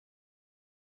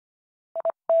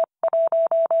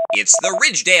It's the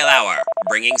Ridgedale Hour,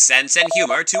 bringing sense and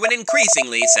humor to an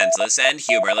increasingly senseless and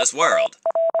humorless world.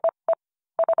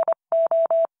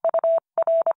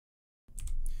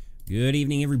 Good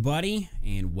evening, everybody,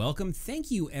 and welcome.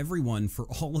 Thank you, everyone, for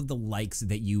all of the likes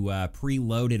that you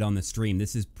preloaded on the stream.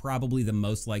 This is probably the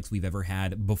most likes we've ever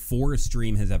had before a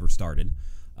stream has ever started.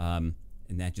 And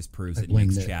that just proves that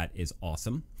Nick's chat is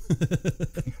awesome.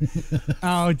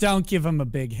 Oh, don't give him a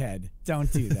big head.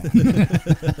 Don't do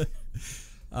that.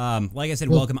 Like I said,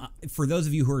 welcome. For those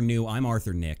of you who are new, I'm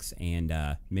Arthur Nix, and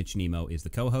Mitch Nemo is the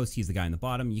co-host. He's the guy in the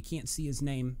bottom. You can't see his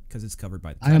name because it's covered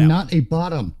by the cutout. I am not a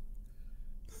bottom.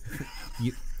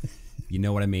 You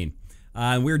know what I mean.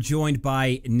 We're joined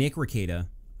by Nick Rekieta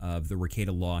of the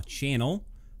Rekieta Law channel.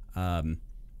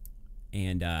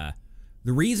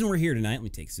 The reason we're here tonight, let me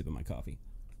take a sip of my coffee,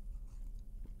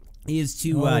 is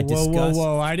to discuss...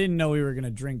 Whoa. I didn't know we were going to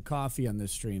drink coffee on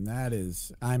this stream.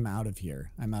 I'm out of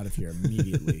here. I'm out of here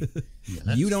immediately.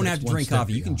 You don't have to drink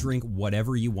coffee. You can drink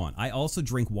whatever you want. I also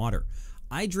drink water.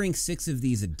 I drink 6 of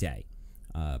these a day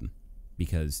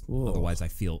because otherwise I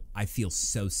feel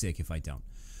so sick if I don't.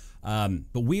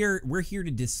 But we're here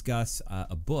to discuss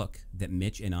a book that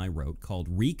Mitch and I wrote called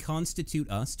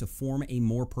Reconstitute Us to Form a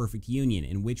More Perfect Union,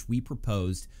 in which we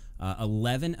proposed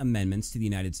 11 amendments to the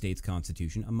United States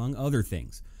Constitution, among other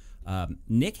things.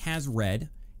 Nick has read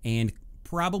and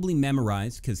probably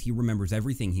memorized, because he remembers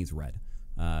everything he's read,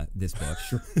 this book.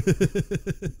 Sure.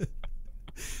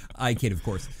 I kid, of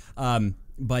course.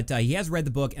 But he has read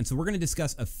the book, and so we're going to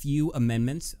discuss a few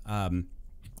amendments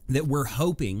that we're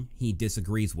hoping he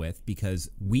disagrees with, because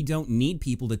we don't need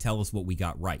people to tell us what we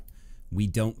got right. We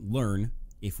don't learn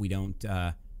if we don't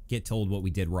get told what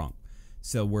we did wrong.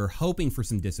 So we're hoping for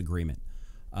some disagreement.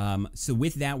 So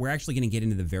with that, we're actually going to get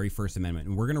into the very first amendment,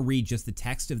 and we're going to read just the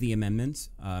text of the amendments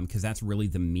because that's really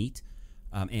the meat.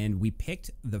 And we picked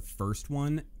the first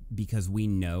one because we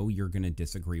know you're going to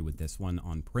disagree with this one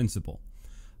on principle.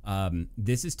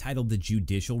 This is titled the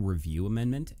Judicial Review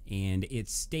Amendment, and it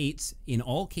states, in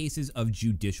all cases of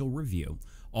judicial review,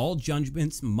 all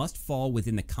judgments must fall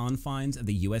within the confines of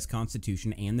the U.S.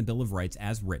 Constitution and the Bill of Rights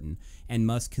as written, and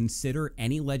must consider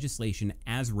any legislation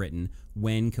as written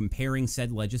when comparing said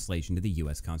legislation to the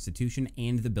U.S. Constitution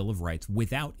and the Bill of Rights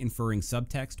without inferring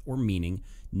subtext or meaning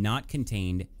not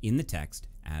contained in the text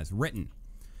as written.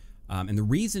 And the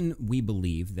reason we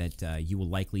believe that you will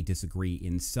likely disagree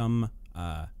in some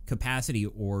capacity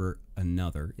or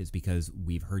another is because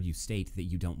we've heard you state that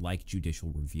you don't like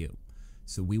judicial review.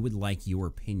 So we would like your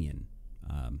opinion.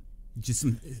 Just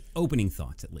some opening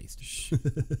thoughts, at least.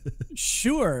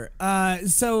 Sure.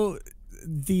 So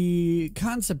the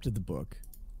concept of the book,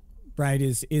 right,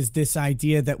 is this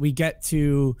idea that we get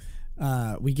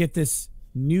this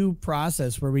new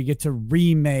process where we get to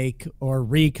remake or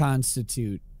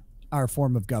reconstitute our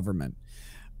form of government.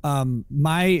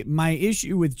 My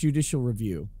issue with judicial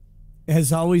review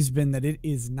has always been that it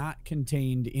is not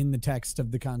contained in the text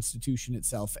of the Constitution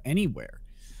itself anywhere.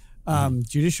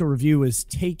 Judicial review was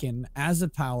taken as a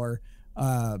power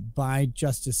by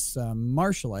Justice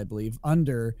Marshall, I believe,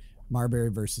 under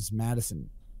Marbury versus Madison.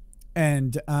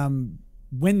 And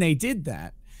when they did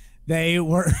that, they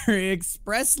were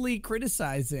expressly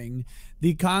criticizing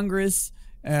the Congress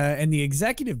and the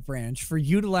executive branch for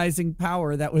utilizing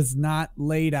power that was not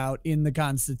laid out in the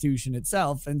Constitution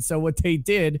itself. And so what they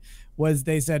did was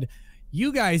they said,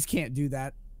 you guys can't do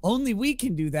that. Only we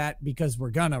can do that because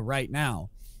we're gonna right now.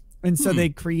 And so they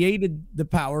created the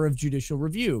power of judicial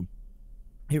review.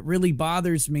 It really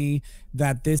bothers me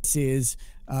that this is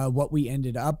what we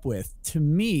ended up with. To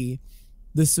me,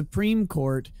 the Supreme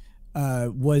Court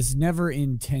was never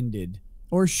intended,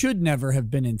 or should never have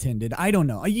been intended. I don't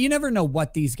know. You never know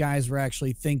what these guys were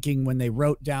actually thinking when they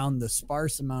wrote down the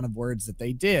sparse amount of words that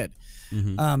they did.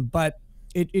 But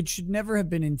it should never have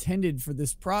been intended for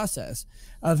this process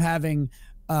of having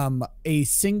a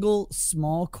single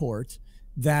small court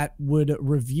that would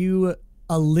review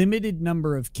a limited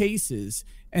number of cases,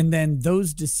 and then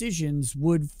those decisions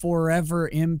would forever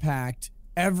impact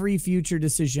every future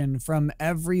decision from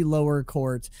every lower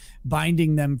court,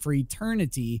 binding them for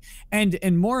eternity, and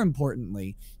more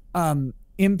importantly,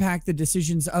 impact the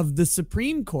decisions of the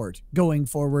Supreme Court going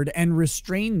forward and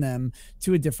restrain them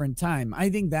to a different time. I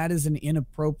think that is an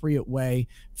inappropriate way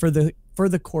for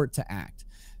the court to act.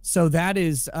 So that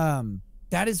is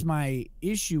my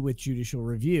issue with judicial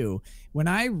review. When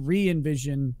I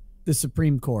re-envision the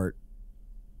Supreme Court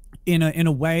in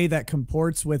a way that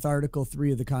comports with Article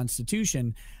 3 of the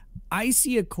Constitution, I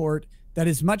see a court that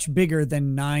is much bigger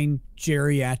than 9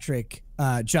 geriatric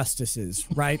justices,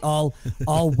 right? all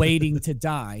waiting to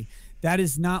die. That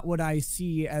is not what I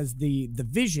see as the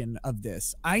vision of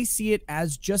this. I see it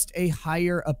as just a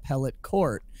higher appellate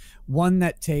court, one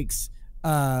that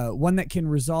can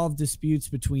resolve disputes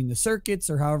between the circuits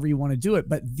or however you want to do it.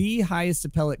 But the highest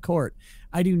appellate court,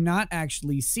 I do not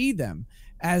actually see them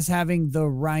as having the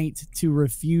right to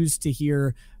refuse to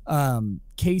hear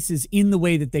cases in the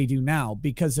way that they do now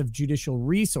because of judicial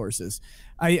resources.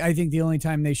 I think the only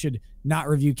time they should not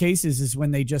review cases is when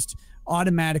they just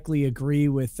automatically agree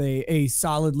with a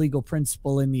solid legal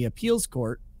principle in the appeals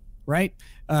court, right?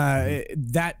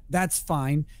 That's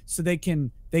fine. So they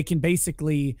can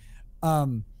basically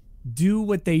do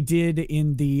what they did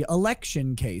in the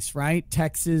election case, right?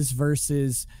 Texas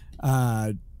versus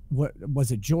what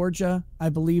was it? Georgia, I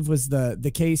believe, was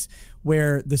the case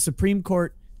where the Supreme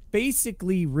Court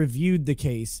basically reviewed the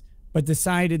case, but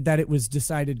decided that it was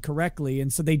decided correctly.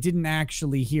 And so they didn't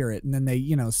actually hear it. And then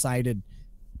they, cited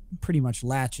pretty much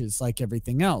latches like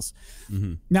everything else.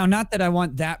 Now, not that I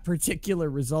want that particular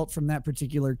result from that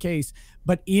particular case,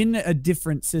 but in a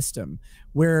different system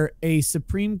where a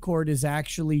Supreme Court is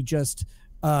actually just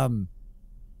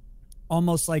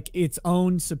almost like its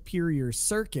own superior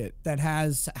circuit that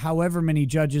has however many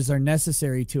judges are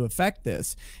necessary to affect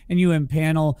this, and you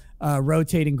impanel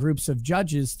rotating groups of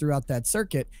judges throughout that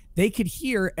circuit, they could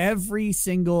hear every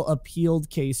single appealed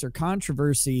case or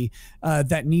controversy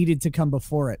that needed to come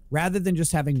before it. Rather than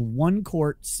just having one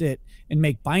court sit and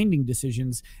make binding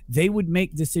decisions, they would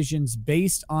make decisions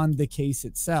based on the case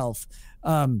itself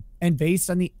and based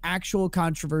on the actual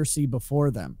controversy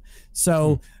before them.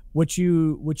 So what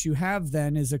you have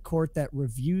then is a court that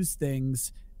reviews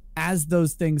things as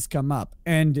those things come up.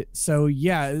 And so,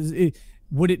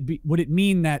 would it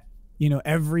mean that,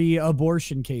 every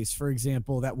abortion case, for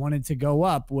example, that wanted to go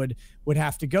up would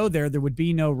have to go there? There would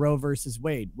be no Roe versus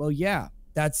Wade. Well, yeah,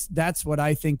 that's what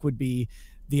I think would be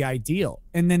the ideal.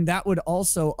 And then that would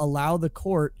also allow the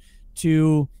court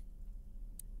to,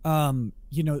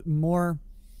 more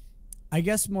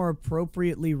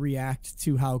appropriately react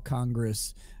to how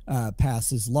Congress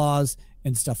passes laws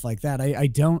and stuff like that. I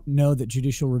don't know that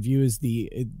judicial review is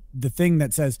the thing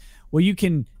that says, well, you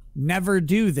can never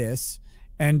do this,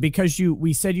 and because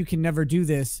we said you can never do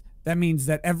this, that means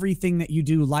that everything that you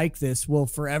do like this will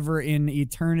forever in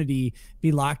eternity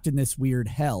be locked in this weird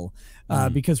hell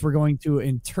because we're going to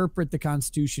interpret the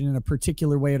Constitution in a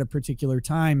particular way at a particular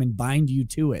time and bind you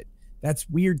to it. That's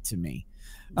weird to me.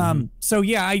 So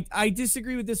yeah, I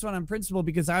disagree with this one on principle,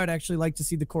 because I would actually like to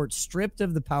see the court stripped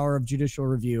of the power of judicial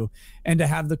review and to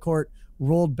have the court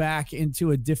rolled back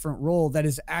into a different role that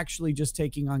is actually just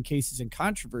taking on cases and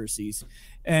controversies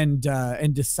and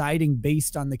deciding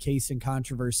based on the case and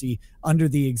controversy under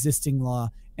the existing law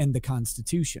and the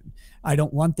Constitution. I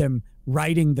don't want them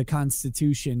writing the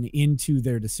Constitution into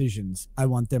their decisions. I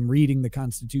want them reading the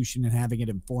Constitution and having it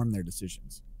inform their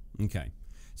decisions. Okay.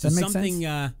 So something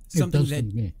that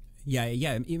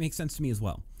it makes sense to me as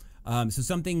well. So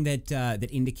something that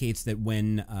indicates that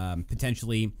when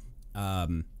potentially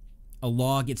a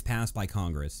law gets passed by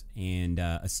Congress and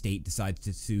a state decides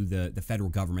to sue the federal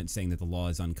government saying that the law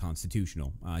is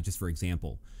unconstitutional, just for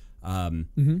example,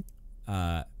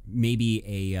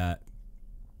 maybe an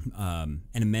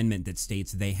amendment that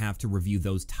states they have to review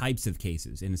those types of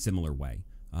cases in a similar way,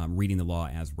 reading the law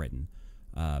as written.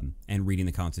 And reading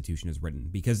the Constitution as written,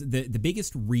 because the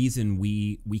biggest reason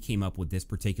we came up with this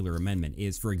particular amendment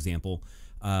is, for example,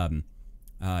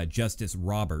 Justice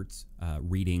Roberts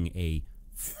reading a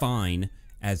fine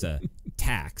as a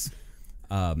tax,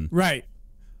 right?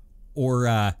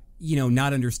 Or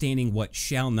not understanding what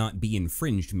 "shall not be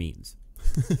infringed" means.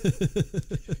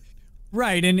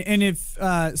 Right, and if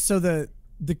so,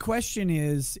 the question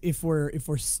is, if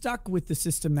we're stuck with the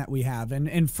system that we have,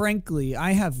 and frankly,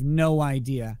 I have no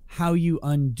idea how you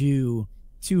undo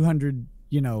 200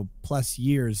 plus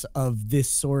years of this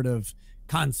sort of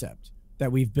concept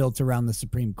that we've built around the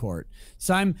Supreme Court.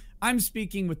 So I'm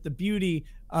speaking with the beauty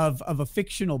of a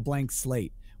fictional blank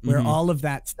slate where all of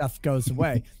that stuff goes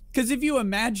away. Because if you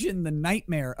imagine the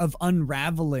nightmare of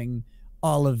unraveling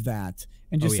all of that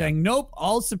and just saying, nope,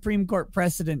 all Supreme Court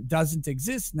precedent doesn't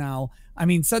exist now, I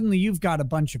mean, suddenly you've got a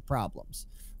bunch of problems.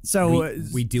 So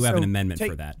we do have an amendment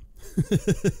for that.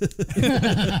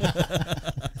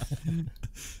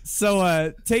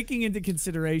 So taking into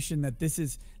consideration that this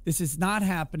is not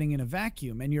happening in a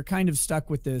vacuum, and you're kind of stuck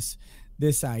with this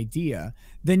idea,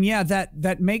 then yeah,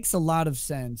 that makes a lot of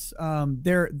sense.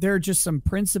 There are just some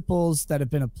principles that have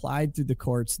been applied through the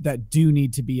courts that do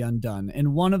need to be undone,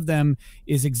 and one of them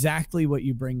is exactly what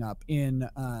you bring up in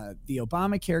the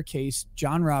Obamacare case.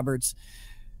 John Roberts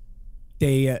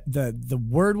The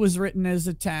word was written as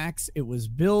a tax. It was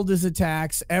billed as a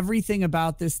tax. Everything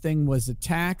about this thing was a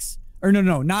tax. Or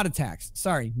no, not a tax.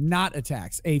 Sorry, not a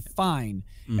tax. A fine.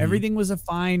 Everything was a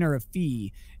fine or a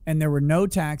fee, and there were no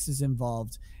taxes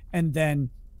involved. And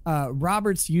then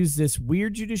Roberts used this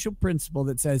weird judicial principle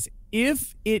that says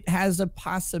if it has a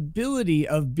possibility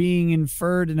of being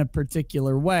inferred in a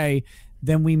particular way,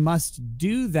 then we must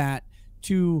do that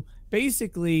to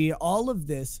basically all of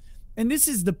this. And this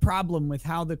is the problem with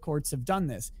how the courts have done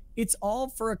this. It's all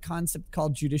for a concept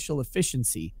called judicial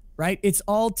efficiency, right? It's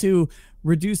all to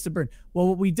reduce the burden. Well,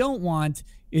 what we don't want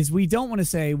is we don't want to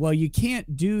say, well, you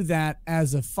can't do that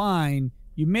as a fine.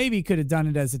 You maybe could have done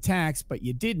it as a tax, but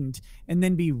you didn't, and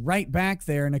then be right back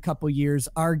there in a couple years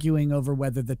arguing over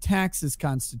whether the tax is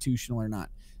constitutional or not.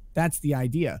 That's the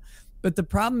idea. But the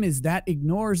problem is that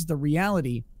ignores the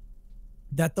reality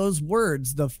that those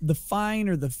words, the fine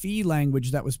or the fee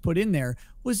language that was put in there,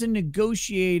 was a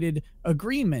negotiated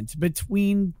agreement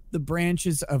between the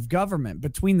branches of government,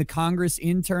 between the Congress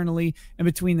internally and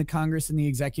between the Congress and the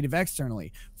executive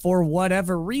externally. For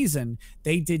whatever reason,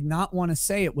 they did not want to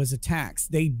say it was a tax.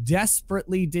 They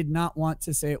desperately did not want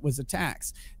to say it was a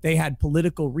tax. They had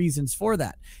political reasons for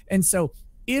that. And so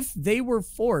if they were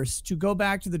forced to go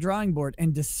back to the drawing board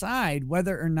and decide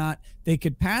whether or not they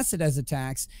could pass it as a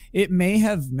tax, it may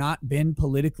have not been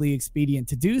politically expedient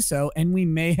to do so, and we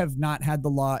may have not had the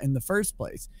law in the first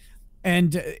place.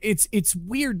 And it's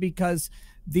weird because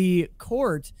the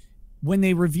court, when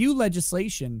they review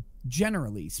legislation,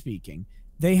 generally speaking,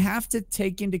 they have to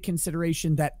take into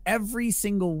consideration that every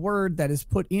single word that is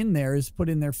put in there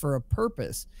for a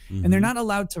purpose. And they're not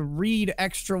allowed to read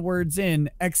extra words in,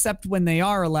 except when they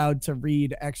are allowed to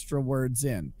read extra words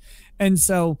in. And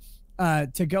so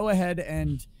to go ahead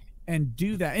and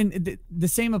do that, and the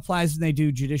same applies when they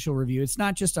do judicial review. It's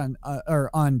not just on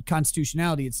or on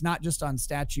constitutionality. It's not just on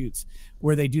statutes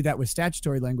where they do that with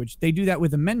statutory language. They do that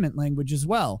with amendment language as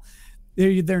well.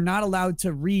 They're not allowed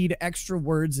to read extra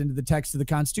words into the text of the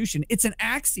Constitution. It's an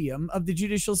axiom of the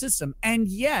judicial system. And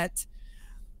yet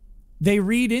they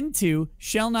read into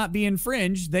shall not be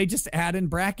infringed. They just add in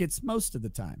brackets most of the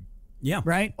time. Yeah.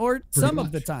 Right. Or some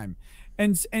of the time.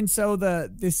 And so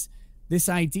this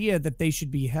idea that they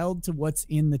should be held to what's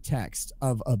in the text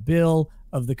of a bill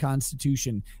of the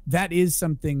Constitution, that is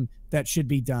something that should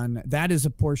be done. That is a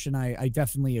portion I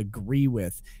definitely agree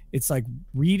with. It's like,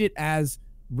 read it as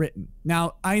written.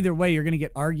 Now, either way, you're going to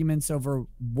get arguments over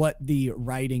what the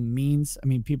writing means. I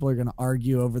mean, people are going to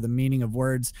argue over the meaning of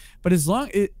words, but as long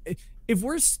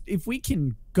if we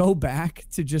can go back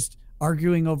to just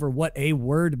arguing over what a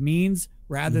word means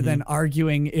rather than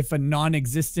arguing if a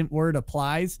non-existent word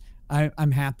applies,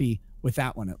 I'm happy with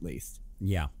that one at least.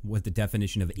 Yeah, what the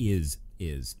definition of is.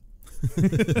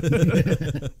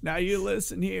 Now you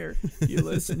listen here.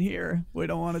 We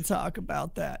don't want to talk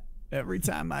about that. Every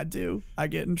time I do, I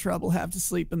get in trouble, have to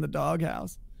sleep in the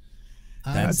doghouse.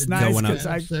 That's nice because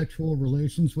I have sexual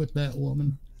relations with that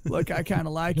woman. Look, I kind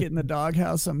of like it in the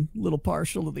doghouse. I'm a little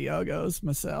partial to the uggos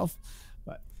myself.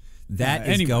 But that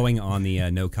is anyway. Going on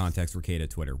the No Context Rekieta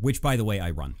Twitter, which, by the way,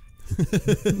 I run.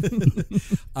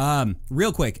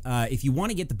 Real quick, if you want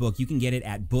to get the book, you can get it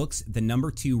at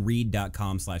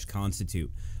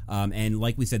books2read.com/constitute. And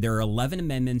like we said, there are 11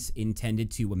 amendments intended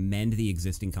to amend the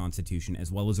existing Constitution, as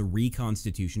well as a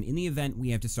reconstitution in the event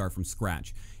we have to start from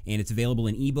scratch. And it's available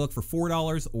in ebook for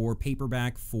 $4 or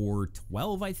paperback for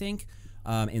 $12, I think.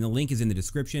 And the link is in the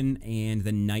description, and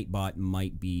the Nightbot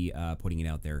might be putting it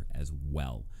out there as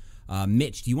well.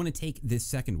 Mitch, do you want to take this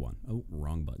second one? Oh,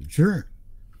 wrong button. Sure.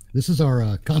 This is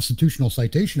our constitutional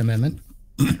citation amendment,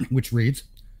 which reads,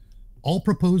 all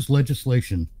proposed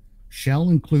legislation shall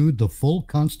include the full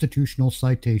constitutional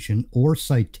citation or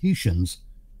citations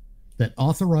that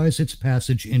authorize its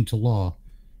passage into law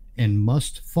and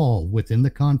must fall within the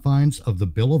confines of the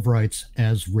Bill of Rights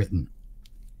as written.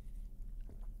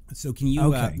 So can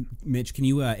you, Mitch, can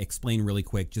you explain really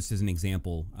quick, just as an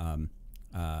example?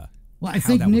 Well, I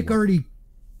think Nick already...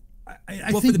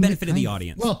 I think for the benefit of the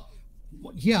audience. Well,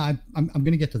 yeah, I'm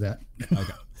going to get to that.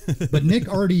 Okay. But Nick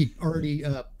already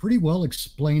pretty well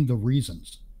explained the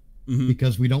reasons.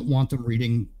 Because we don't want them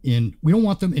we don't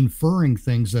want them inferring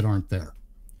things that aren't there.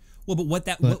 Well, but what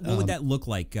would that look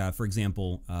like? For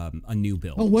example, a new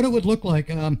bill. Oh, what it would look like.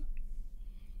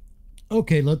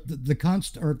 Okay,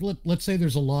 let's say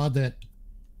there's a law that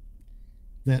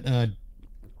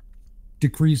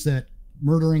decrees that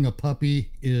murdering a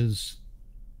puppy is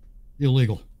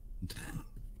illegal.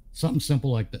 Something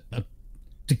simple like that.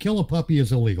 To kill a puppy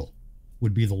is illegal,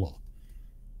 would be the law.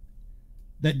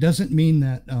 That doesn't mean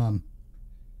that,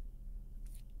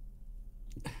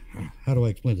 how do I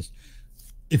explain this?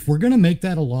 if we're going to make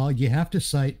that a law, you have to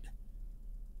cite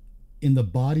in the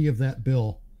body of that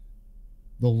bill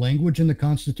the language in the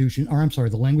Constitution, or I'm sorry,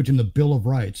 the language in the Bill of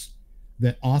Rights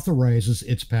that authorizes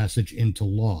its passage into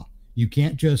law. You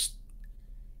can't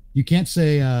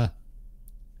say,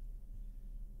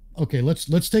 okay,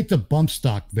 let's take the bump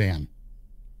stock ban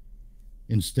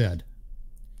instead.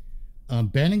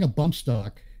 Banning a bump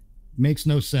stock makes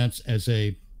no sense as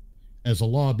a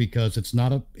law because it's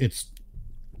nothing.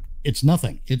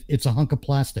 It's a hunk of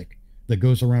plastic that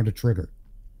goes around a trigger.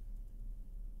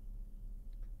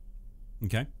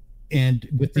 Okay. And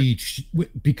with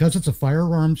because it's a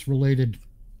firearms related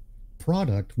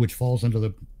product, which falls under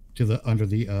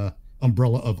the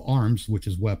umbrella of arms, which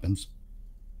is weapons,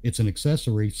 it's an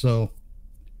accessory. So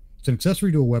it's an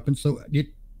accessory to a weapon. So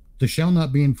the shall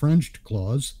not be infringed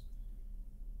clause,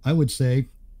 I would say,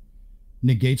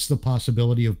 negates the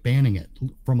possibility of banning it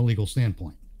from a legal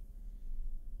standpoint.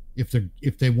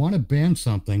 If they want to ban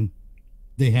something,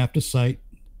 they have to cite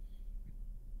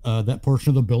that portion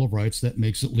of the Bill of Rights that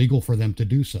makes it legal for them to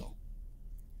do so.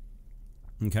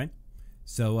 Okay.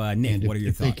 So, Nick, what are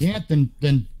your thoughts? If they can't,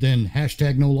 then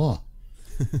hashtag no law.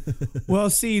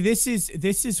 Well, see, this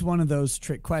is one of those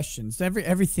trick questions.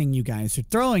 Everything you guys are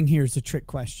throwing here is a trick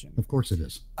question. Of course it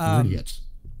is. You're idiots.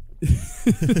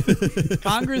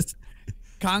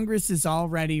 Congress is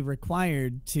already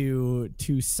required to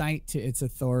cite to its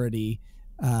authority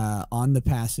on the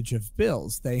passage of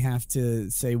bills. They have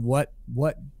to say what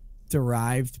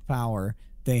derived power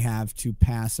they have to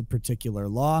pass a particular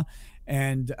law.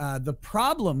 And the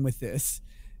problem with this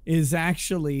is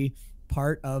actually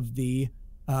part of the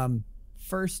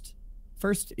first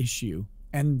issue,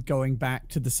 and going back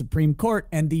to the Supreme Court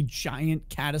and the giant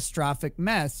catastrophic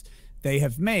mess they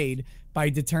have made by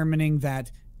determining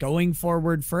that going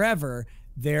forward forever,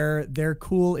 their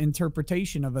cool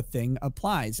interpretation of a thing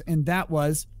applies. And that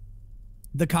was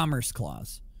the Commerce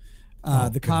Clause.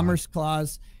 The Commerce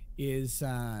Clause is,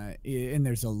 and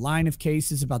there's a line of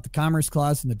cases about the Commerce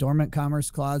Clause and the Dormant Commerce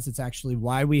Clause. It's actually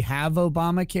why we have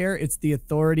Obamacare. It's the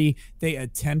authority they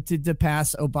attempted to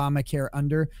pass Obamacare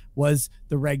under was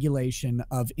the regulation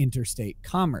of interstate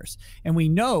commerce. And we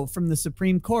know from the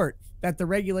Supreme Court that the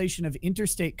regulation of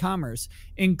interstate commerce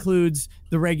includes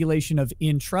the regulation of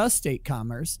intrastate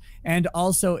commerce and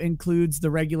also includes the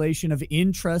regulation of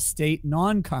intrastate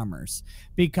non-commerce.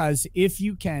 Because if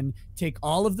you can take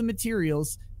all of the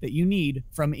materials that you need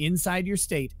from inside your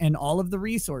state and all of the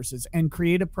resources and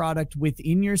create a product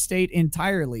within your state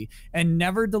entirely and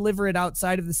never deliver it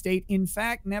outside of the state, in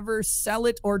fact, never sell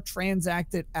it or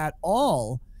transact it at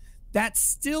all, that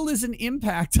still is an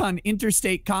impact on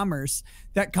interstate commerce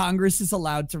that Congress is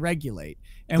allowed to regulate.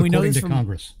 And we know this from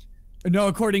Congress. No,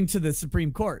 according to the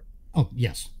Supreme Court. Oh,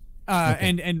 yes.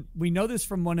 Okay. And we know this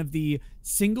from one of the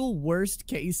single worst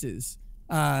cases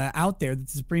out there that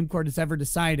the Supreme Court has ever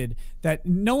decided, that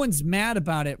no one's mad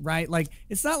about it, right? Like,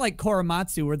 it's not like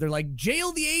Korematsu where they're like,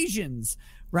 jail the Asians,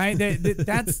 right?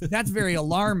 That's very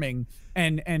alarming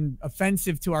and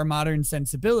offensive to our modern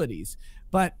sensibilities.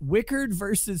 But Wickard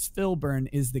versus Filburn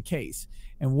is the case.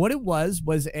 And what it was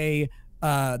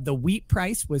the wheat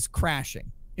price was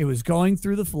crashing. It was going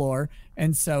through the floor.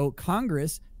 And so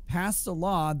Congress passed a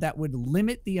law that would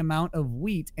limit the amount of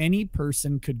wheat any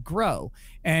person could grow.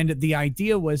 And the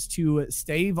idea was to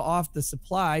stave off the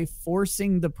supply,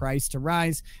 forcing the price to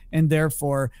rise, and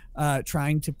therefore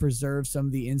trying to preserve some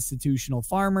of the institutional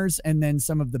farmers and then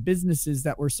some of the businesses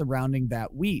that were surrounding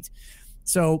that wheat.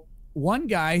 So one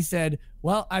guy said,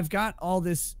 well, I've got all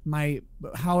this, my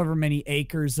however many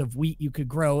acres of wheat you could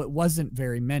grow. It wasn't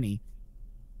very many.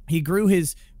 He grew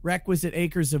his requisite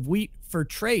acres of wheat for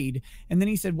trade. And then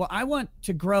he said, well, I want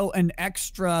to grow an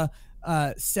extra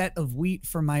set of wheat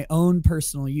for my own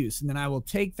personal use. And then I will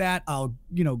take that. I'll,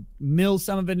 mill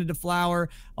some of it into flour.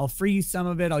 I'll freeze some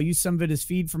of it. I'll use some of it as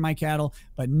feed for my cattle.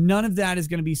 But none of that is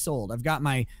going to be sold. I've got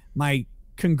my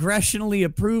congressionally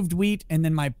approved wheat, and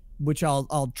then which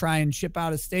I'll try and ship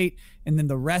out of state, and then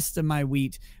the rest of my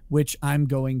wheat, which I'm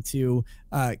going to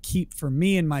keep for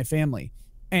me and my family.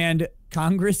 And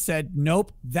Congress said,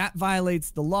 nope, that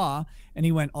violates the law. And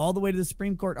he went all the way to the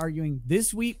Supreme Court arguing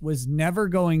this wheat was never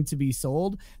going to be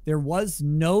sold. There was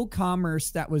no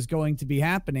commerce that was going to be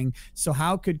happening. So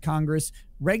how could Congress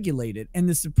regulate it? And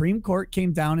the Supreme Court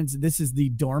came down and said, this is the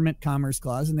Dormant Commerce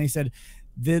Clause. And they said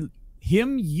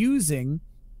him using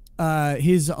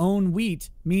his own wheat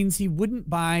means he wouldn't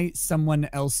buy someone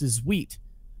else's wheat.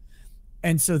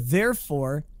 And so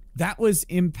therefore, that was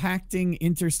impacting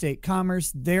interstate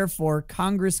commerce. Therefore,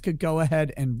 Congress could go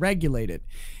ahead and regulate it.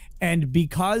 And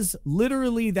because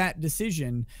literally that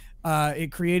decision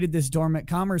it created this dormant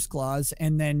commerce clause.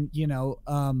 And then,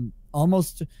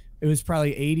 almost, it was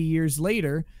probably 80 years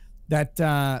later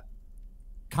that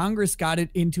Congress got it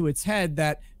into its head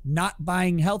that not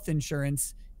buying health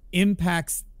insurance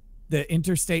impacts the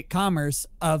interstate commerce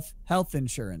of health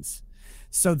insurance.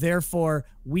 So therefore,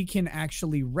 we can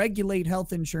actually regulate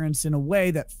health insurance in a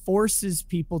way that forces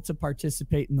people to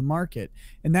participate in the market.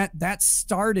 And that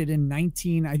started in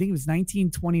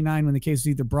 1929 when the case was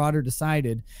either brought or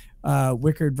decided,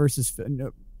 Wickard versus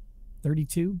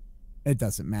 32. It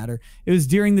doesn't matter. It was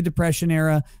during the Depression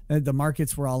era. The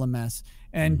markets were all a mess.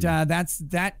 And that's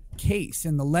that case,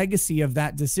 and the legacy of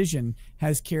that decision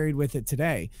has carried with it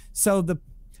today. So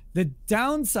the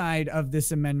downside of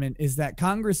this amendment is that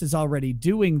Congress is already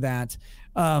doing that.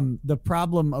 The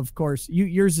problem, of course,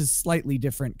 yours is slightly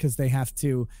different because they have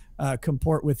to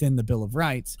comport within the Bill of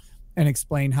Rights and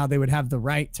explain how they would have the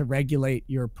right to regulate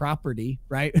your property,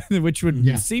 right? Which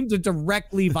would seem to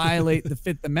directly violate the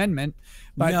Fifth Amendment.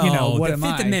 But no, what the am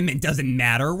Fifth I? Amendment doesn't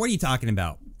matter. What are you talking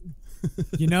about?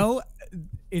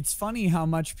 It's funny how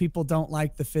much people don't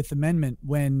like the Fifth Amendment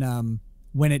when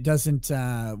it doesn't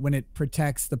when it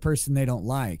protects the person they don't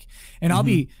like. And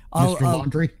Mr.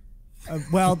 Laundry.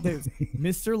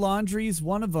 Mr. Laundry is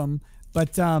one of them.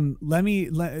 But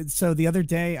so the other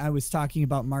day I was talking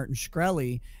about Martin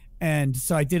Shkreli, and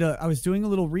so I was doing a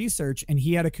little research, and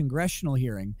he had a congressional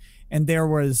hearing, and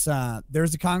there's a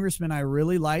congressman I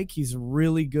really like. He's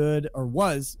really good, or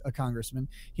was a congressman,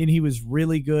 and he was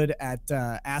really good at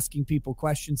asking people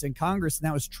questions in Congress, and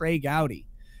that was Trey Gowdy.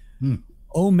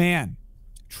 Oh man,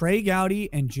 Trey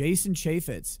Gowdy and Jason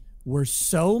Chaffetz were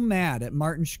so mad at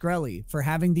Martin Shkreli for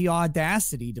having the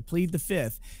audacity to plead the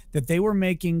Fifth that they were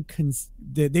making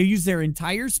they used their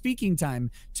entire speaking time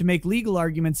to make legal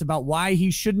arguments about why he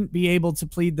shouldn't be able to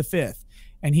plead the Fifth.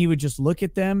 And he would just look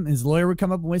at them. His lawyer would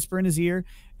come up and whisper in his ear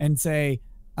and say,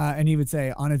 and he would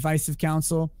say, on advice of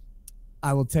counsel,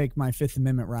 I will take my Fifth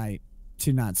Amendment right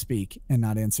to not speak and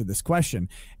not answer this question.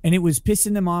 And it was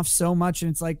pissing them off so much.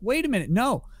 And it's like, wait a minute.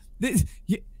 No,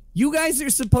 you guys are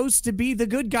supposed to be the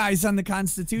good guys on the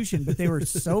Constitution, but they were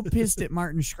so pissed at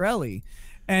Martin Shkreli.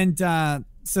 And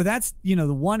so that's,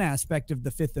 the one aspect of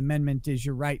the Fifth Amendment is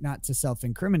your right not to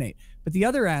self-incriminate. But the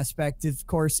other aspect, of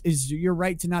course, is your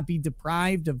right to not be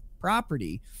deprived of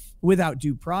property without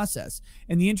due process.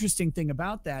 And the interesting thing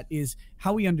about that is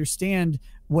how we understand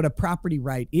what a property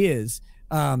right is.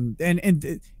 And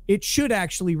it should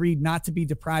actually read not to be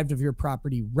deprived of your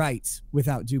property rights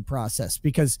without due process,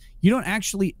 because you don't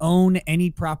actually own any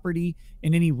property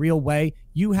in any real way.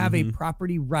 You have a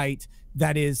property right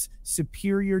that is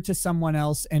superior to someone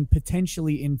else and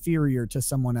potentially inferior to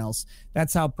someone else.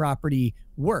 That's how property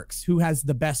works. Who has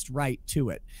the best right to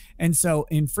it? And so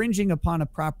infringing upon a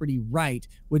property right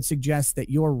would suggest that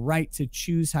your right to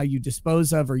choose how you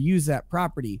dispose of or use that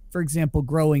property, for example,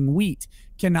 growing wheat,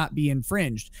 cannot be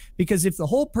infringed. Because if the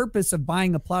whole purpose of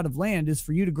buying a plot of land is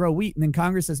for you to grow wheat, and then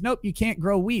Congress says, nope, you can't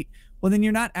grow wheat, well, then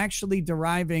you're not actually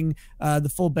deriving the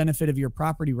full benefit of your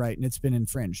property right, and it's been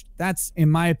infringed. That's, in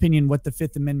my opinion, what the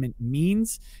Fifth Amendment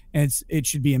means, and it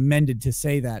should be amended to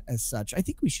say that as such. I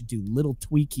think we should do little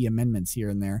tweaky amendments here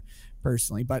and there,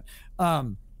 personally. But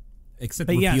except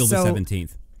repeal the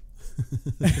 17th.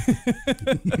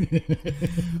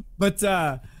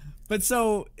 But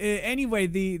so anyway,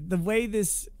 the way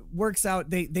this works out,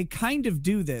 they kind of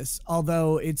do this,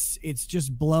 although it's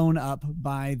just blown up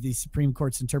by the Supreme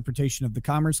Court's interpretation of the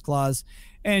Commerce Clause,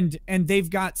 and they've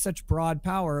got such broad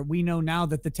power. We know now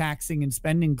that the taxing and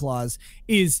spending clause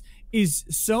is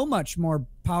so much more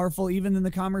powerful even than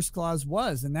the Commerce Clause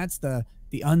was, and that's the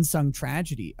unsung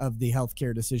tragedy of the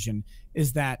healthcare decision,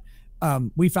 is that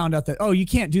we found out that, oh, you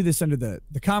can't do this under the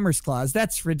Commerce Clause.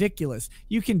 That's ridiculous.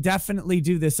 You can definitely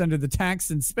do this under the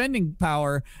tax and spending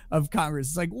power of Congress.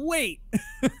 It's like, wait,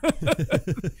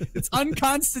 it's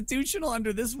unconstitutional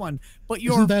under this one, but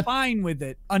you're fine with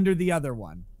it under the other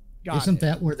one. Isn't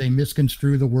that where they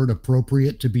misconstrue the word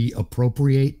appropriate to be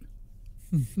appropriate?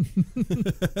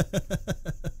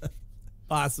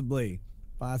 Possibly.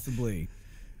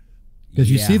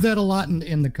 Because you see that a lot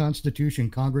in the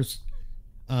Constitution. Congress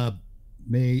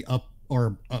may uphold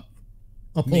or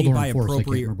enforce. I can't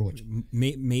remember which.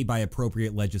 Made by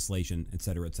appropriate legislation, et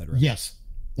cetera, et cetera. Yes,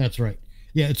 that's right.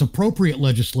 Yeah, it's appropriate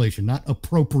legislation, not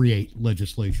appropriate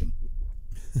legislation.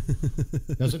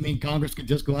 Doesn't mean Congress can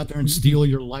just go out there and steal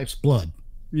your life's blood.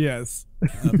 Yes.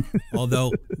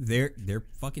 Although they're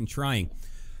fucking trying.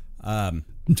 And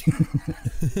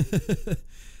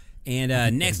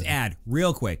next ad,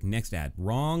 real quick. Next ad.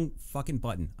 Wrong fucking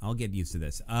button. I'll get used to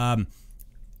this.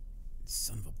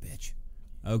 Son of a bitch.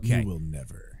 Okay. You will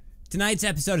never. Tonight's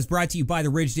episode is brought to you by the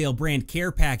Ridgedale brand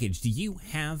Care Package. Do you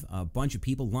have a bunch of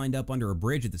people lined up under a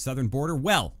bridge at the southern border?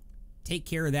 Well, take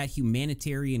care of that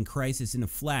humanitarian crisis in a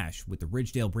flash with the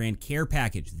Ridgedale brand Care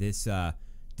Package. This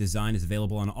design is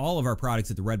available on all of our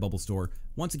products at the Redbubble store.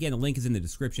 Once again, the link is in the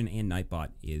description, and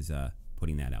Nightbot is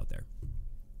putting that out there.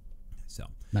 So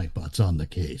Nightbot's on the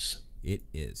case. It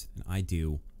is. And I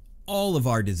do all of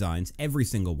our designs, every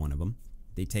single one of them.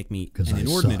 They take me an I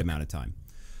inordinate suck. amount of time.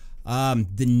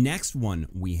 The next one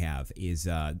we have is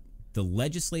the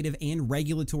Legislative and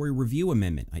Regulatory Review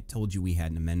Amendment. I told you we had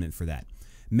an amendment for that.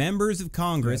 Members of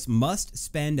Congress must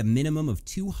spend a minimum of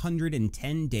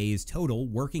 210 days total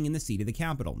working in the seat of the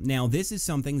Capitol. Now, this is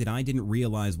something that I didn't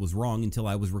realize was wrong until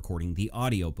I was recording the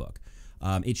audiobook.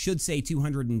 It should say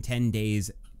 210 days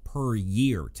per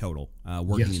year total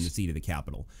working in the seat of the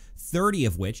Capitol, 30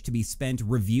 of which to be spent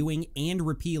reviewing and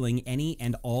repealing any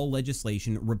and all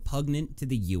legislation repugnant to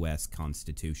the U.S.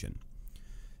 Constitution.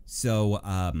 So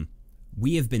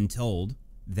we have been told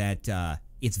that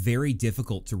it's very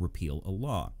difficult to repeal a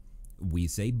law. We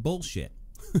say bullshit.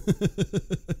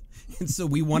 And so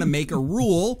we want to make a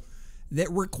rule that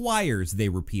requires they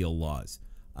repeal laws.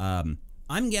 I'm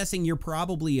guessing you're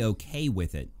probably okay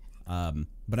with it.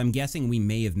 But I'm guessing we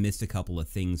may have missed a couple of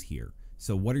things here.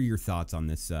 So what are your thoughts on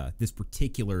this this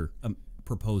particular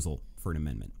proposal for an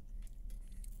amendment?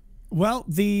 Well,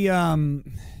 the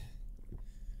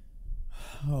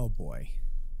oh boy,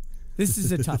 this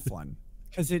is a tough one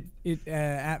because it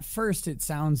at first it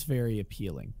sounds very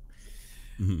appealing,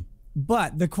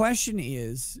 but the question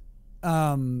is,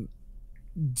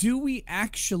 do we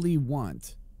actually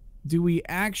want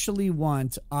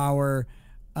our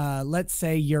let's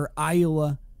say your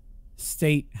Iowa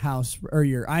State House or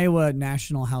your Iowa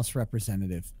National House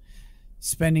Representative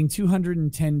spending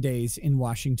 210 days in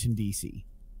Washington, D.C.?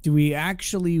 Do we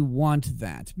actually want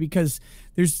that? Because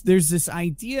there's this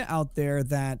idea out there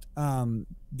that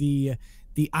the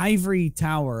ivory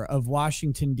tower of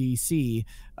Washington, D.C.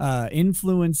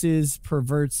 Influences,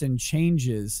 perverts, and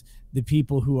changes the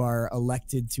people who are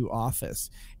elected to office,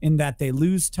 in that they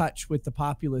lose touch with the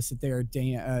populace that they are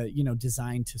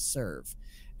designed to serve.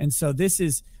 And so this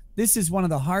is one of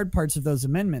the hard parts of those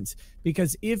amendments,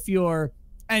 because if you're,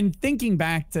 and thinking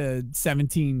back to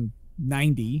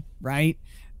 1790, right?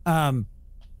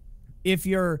 If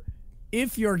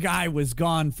your guy was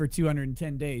gone for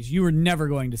 210 days, you were never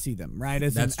going to see them, right?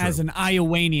 As an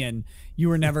Iowanian, you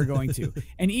were never going to.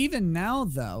 And even now,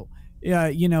 though,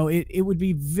 it would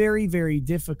be very, very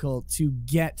difficult to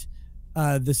get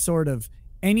any sort of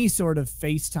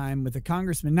FaceTime with a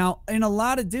congressman. Now, in a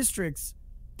lot of districts,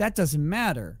 that doesn't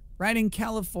matter, right? In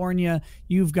California,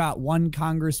 you've got one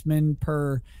congressman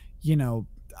per,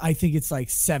 I think it's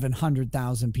like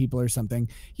 700,000 people or something.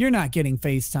 You're not getting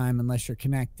FaceTime unless you're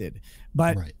connected.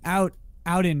 But out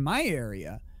in my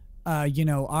area,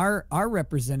 our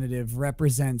representative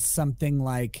represents something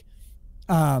like,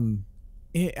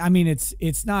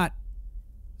 it's not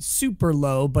super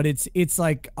low, but it's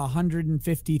like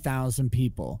 150,000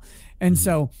 people. And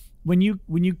so when you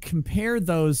compare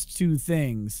those two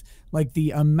things, like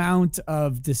the amount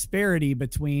of disparity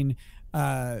between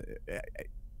a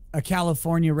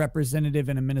California representative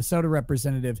and a Minnesota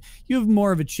representative, you have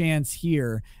more of a chance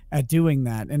here at doing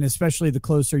that, and especially the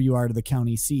closer you are to the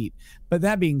county seat. But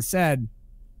that being said,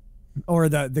 or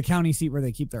the county seat where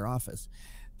they keep their office.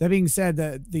 That being said,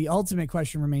 the ultimate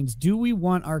question remains, do we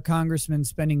want our congressmen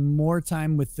spending more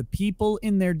time with the people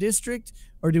in their district,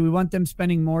 or do we want them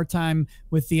spending more time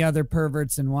with the other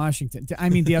perverts in Washington? I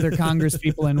mean, the other Congress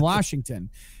people in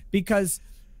Washington, because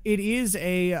it is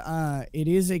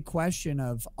a question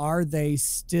of, are they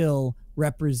still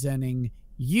representing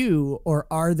you, or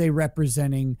are they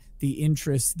representing the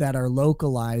interests that are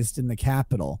localized in the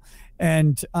Capitol?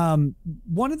 And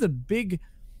one of the big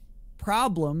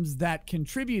problems that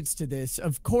contributes to this,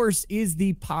 of course, is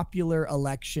the popular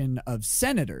election of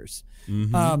senators,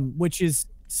 which is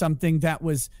something that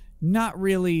was not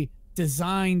really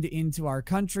designed into our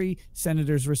country.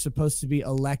 Senators were supposed to be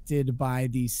elected by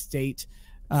the state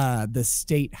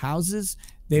houses.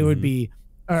 They would be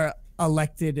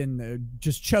elected and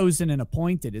just chosen and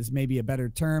appointed is maybe a better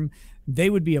term.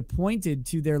 They would be appointed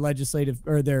to their legislative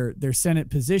or their Senate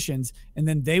positions, and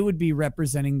then they would be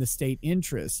representing the state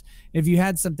interests. If you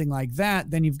had something like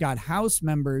that, then you've got House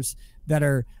members that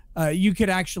are you could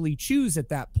actually choose at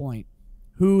that point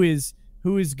who is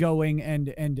going,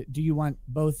 and do you want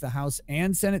both the House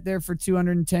and Senate there for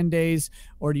 210 days,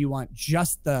 or do you want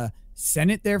just the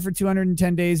Senate there for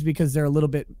 210 days because they're a little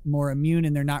bit more immune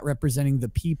and they're not representing the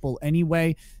people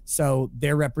anyway, so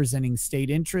they're representing state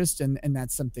interest, and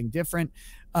that's something different.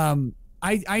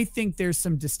 I think there's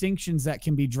some distinctions that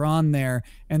can be drawn there,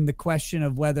 and the question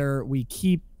of whether we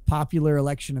keep popular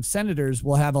election of senators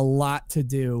will have a lot to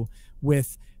do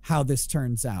with how this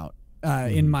turns out.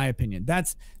 In my opinion,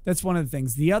 that's one of the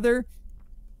things. The other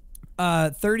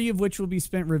 30 of which will be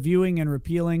spent reviewing and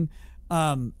repealing.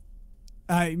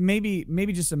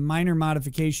 Maybe just a minor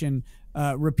modification,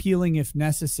 repealing if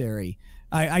necessary.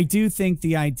 I do think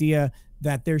the idea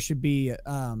that there should be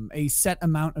a set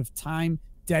amount of time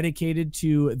dedicated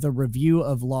to the review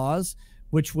of laws,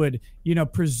 which would,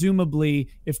 presumably,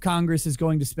 if Congress is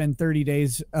going to spend 30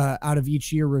 days out of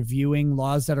each year reviewing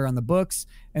laws that are on the books,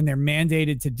 and they're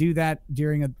mandated to do that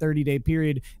during a 30-day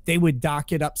period, they would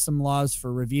docket up some laws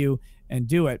for review and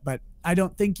do it. But I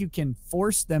don't think you can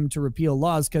force them to repeal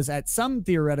laws, because at some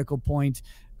theoretical point,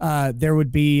 there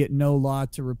would be no law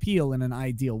to repeal in an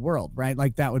ideal world, right?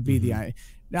 Like that would be the...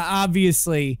 Now,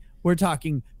 obviously, we're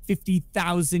talking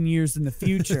 50,000 years in the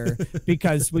future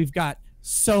because we've got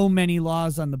so many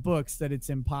laws on the books that it's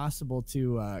impossible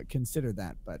to consider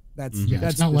that. But that's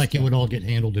it's not like it would all get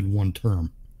handled in one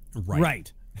term. Right.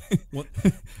 Well,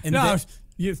 no,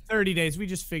 you have 30 days. We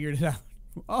just figured it out.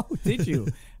 Oh, did you?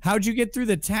 How'd you get through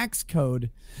the tax code?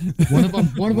 One of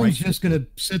them's just going to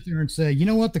sit there and say, you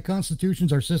know what? The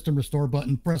Constitution's our system restore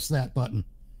button. Press that button.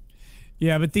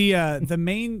 Yeah, but the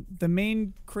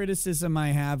main criticism I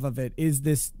have of it is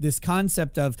this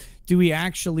concept of, do we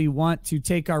actually want to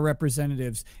take our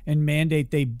representatives and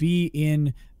mandate they be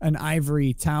in an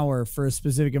ivory tower for a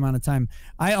specific amount of time?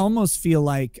 I almost feel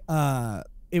like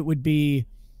it would be...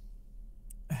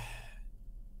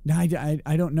 I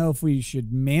don't know if we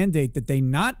should mandate that they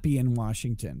not be in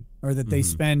Washington, or that they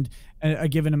spend a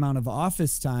given amount of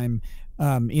office time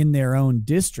in their own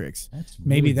districts.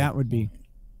 Maybe that would be...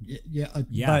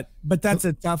 Yeah. But that's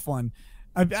a tough one.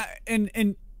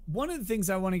 And one of the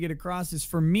things I want to get across is,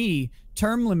 for me,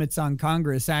 term limits on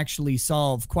Congress actually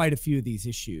solve quite a few of these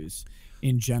issues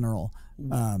in general.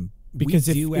 Because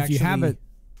if you have it...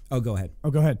 Oh, go ahead.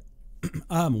 Oh, go ahead.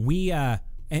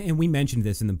 And we mentioned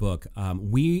this in the book.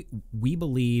 We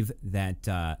believe that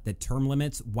that term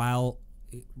limits, while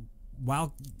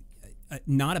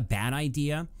not a bad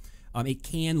idea, it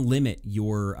can limit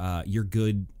your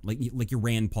good, like your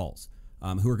Rand Pauls,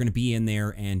 who are going to be in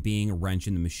there and being a wrench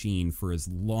in the machine for as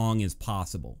long as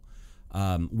possible.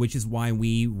 Which is why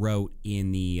we wrote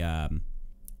in the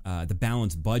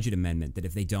balanced budget amendment that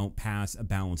if they don't pass a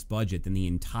balanced budget, then the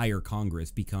entire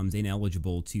Congress becomes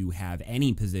ineligible to have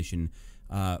any position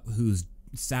whose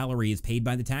salary is paid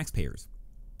by the taxpayers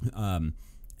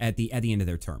at the end of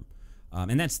their term.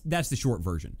 And that's the short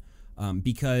version,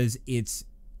 because it's,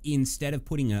 instead of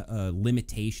putting a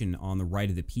limitation on the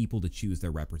right of the people to choose their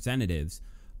representatives,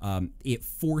 it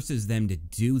forces them to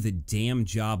do the damn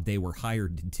job they were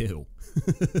hired to do.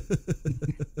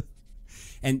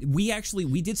 And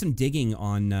we did some digging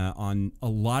on a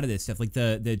lot of this stuff. Like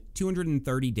the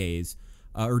 230 days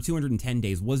or 210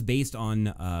 days was based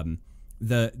on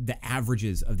the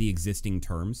averages of the existing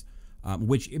terms,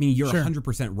 which, I mean, you're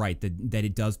 100% right that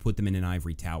it does put them in an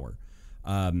ivory tower.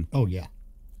 Oh yeah.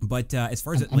 But as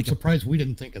far as I'm surprised we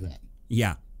didn't think of that.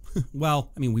 Yeah.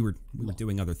 Well, I mean, we were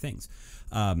doing other things.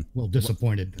 Well,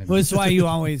 disappointed. Well, that's why you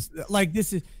always, like,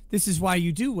 this is why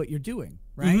you do what you're doing,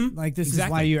 right? Like, this is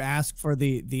why you ask for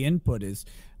the input is,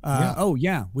 oh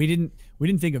yeah, we didn't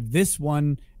think of this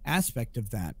one aspect of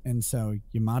that, and so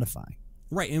you modify.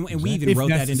 Right, and we even wrote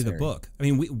that into the book. I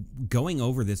mean, going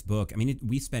over this book, I mean,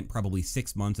 we spent probably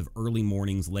 6 months of early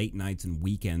mornings, late nights, and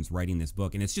weekends writing this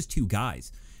book, and it's just two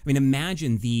guys. I mean,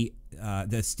 imagine the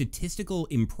statistical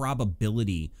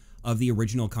improbability of the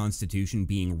original Constitution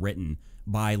being written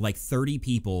by like 30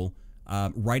 people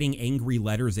writing angry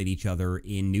letters at each other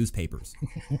in newspapers.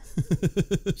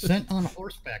 Sent on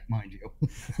horseback, mind you.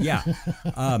 Yeah.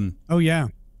 Oh, yeah.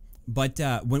 But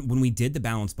when we did the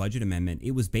balanced budget amendment,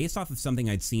 it was based off of something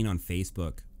I'd seen on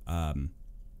Facebook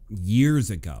years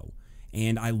ago.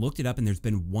 And I looked it up, and there's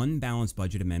been one balanced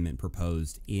budget amendment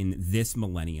proposed in this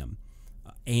millennium.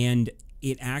 And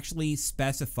it actually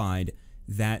specified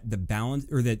that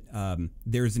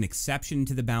there's an exception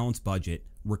to the balanced budget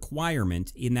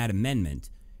requirement in that amendment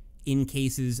in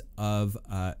cases of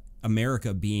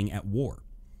America being at war.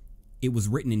 It was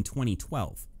written in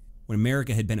 2012. When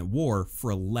America had been at war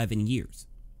for 11 years.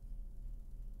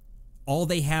 All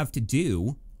they have to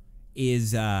do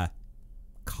is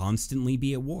constantly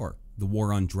be at war. The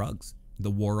war on drugs,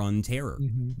 the war on terror,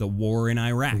 the war in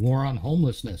Iraq. The war on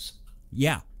homelessness.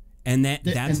 Yeah. And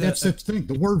that's the thing.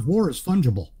 The word war is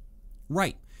fungible.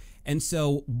 Right. And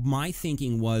so my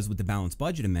thinking was, with the balanced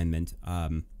budget amendment,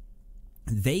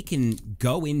 they can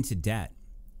go into debt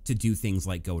to do things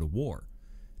like go to war.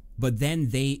 but then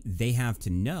they have to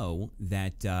know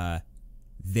that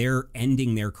they're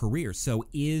ending their career. So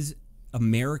is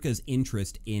America's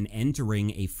interest in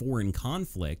entering a foreign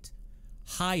conflict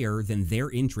higher than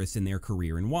their interest in their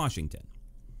career in Washington?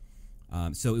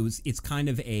 So it's kind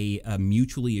of a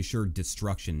mutually assured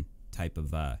destruction type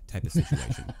of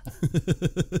situation.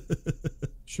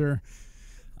 Sure.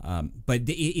 But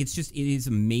it is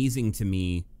amazing to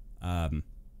me,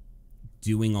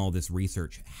 doing all this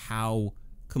research, how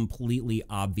completely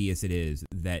obvious it is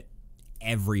that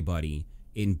everybody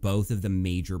in both of the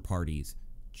major parties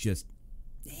just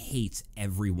hates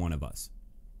every one of us.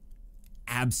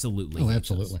 Absolutely. Oh,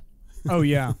 hates absolutely. us. Oh,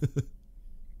 yeah.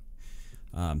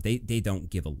 They don't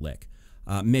give a lick.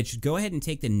 Mitch, go ahead and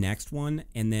take the next one,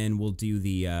 and then we'll do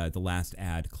the last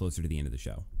ad closer to the end of the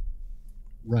show.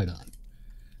 Right on.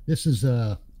 This is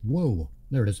whoa,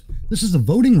 there it is. This is the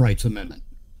Voting Rights Amendment.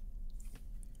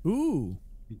 Ooh.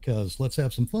 Because let's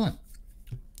have some fun.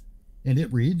 And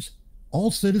it reads, all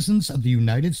citizens of the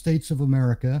United States of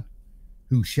America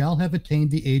who shall have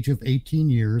attained the age of 18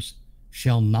 years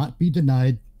shall not be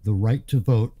denied the right to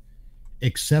vote,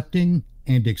 excepting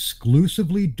and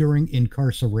exclusively during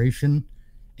incarceration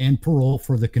and parole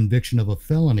for the conviction of a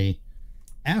felony,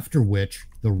 after which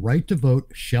the right to vote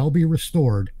shall be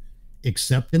restored,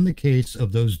 except in the case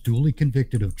of those duly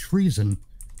convicted of treason,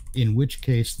 in which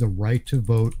case the right to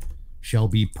vote shall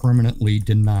be permanently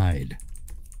denied.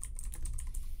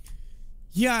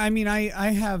 Yeah, I mean, I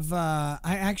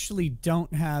actually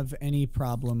don't have any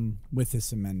problem with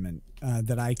this amendment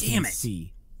that I can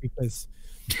see, because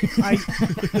I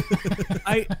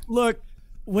look,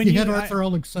 when you had Arthur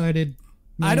all excited.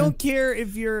 Man. I don't care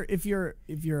if you're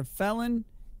a felon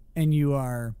and you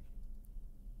are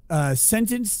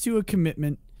sentenced to a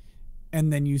commitment,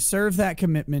 and then you serve that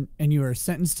commitment and you are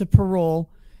sentenced to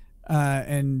parole,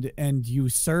 and you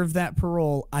serve that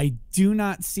parole. I do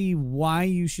not see why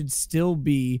you should still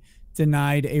be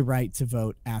denied a right to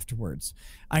vote afterwards.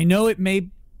 I know it may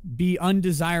be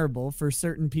undesirable for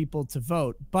certain people to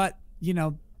vote, but you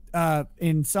know,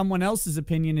 in someone else's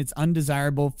opinion, it's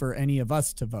undesirable for any of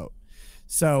us to vote.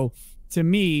 So to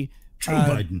me, Joe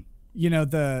Biden, you know,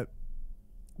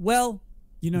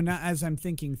 now as I'm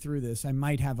thinking through this, I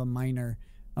might have a minor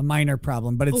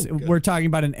problem, but we're talking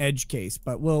about an edge case,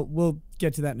 but we'll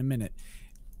get to that in a minute.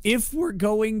 If we're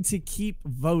going to keep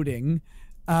voting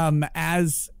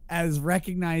as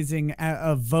recognizing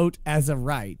a vote as a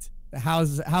right,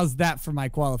 how's that for my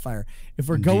qualifier? If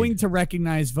we're going to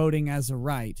recognize voting as a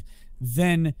right,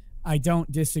 then I don't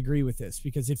disagree with this,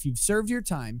 because if you've served your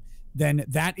time, then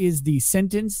that is the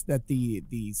sentence that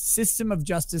the system of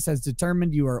justice has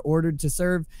determined you are ordered to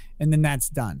serve, and then that's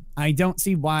done. I don't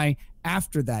see why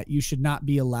after that you should not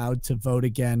be allowed to vote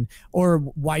again, or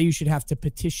why you should have to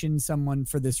petition someone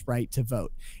for this right to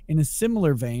vote. In a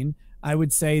similar vein, I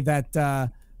would say that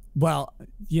well,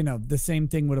 you know, the same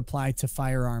thing would apply to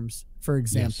firearms, for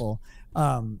example.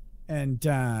 Yes. And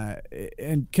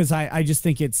because I just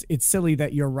think it's silly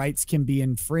that your rights can be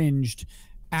infringed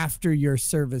after your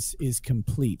service is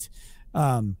complete.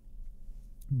 But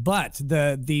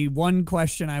the one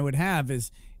question I would have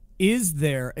is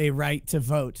there a right to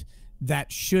vote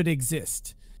that should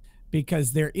exist?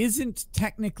 Because there isn't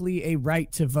technically a right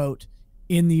to vote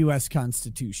in the U.S.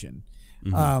 Constitution.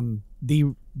 Mm-hmm.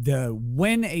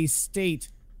 When a state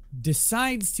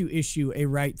decides to issue a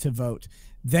right to vote,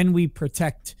 then we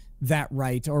protect that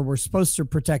right, or we're supposed to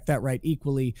protect that right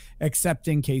equally, except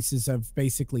in cases of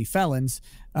basically felons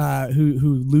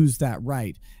who lose that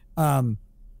right. But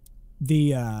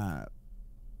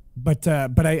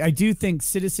I do think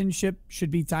citizenship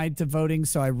should be tied to voting,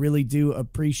 so I really do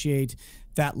appreciate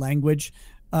that language.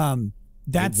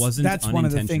 That's one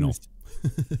of the things.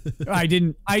 I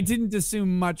didn't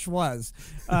assume much was.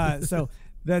 So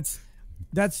that's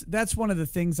one of the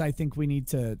things I think we need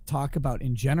to talk about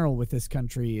in general with this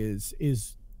country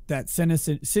is that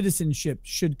citizenship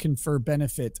should confer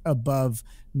benefit above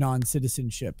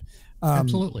non-citizenship.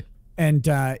 Absolutely. And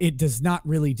it does not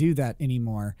really do that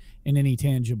anymore in any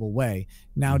tangible way.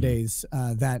 Nowadays,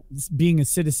 that being a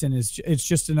citizen it's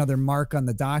just another mark on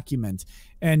the document.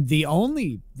 And the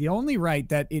only right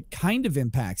that it kind of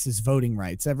impacts is voting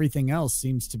rights. Everything else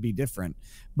seems to be different,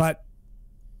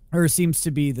 or seems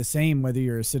to be the same whether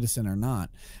you're a citizen or not.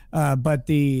 But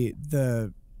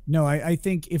I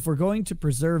think if we're going to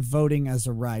preserve voting as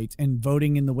a right and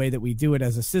voting in the way that we do it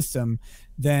as a system,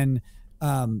 then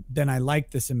I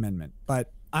like this amendment.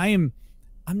 But I'm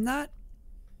not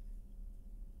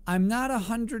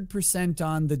 100%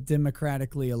 on the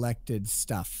democratically elected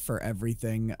stuff for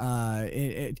everything.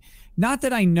 Not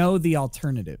that I know the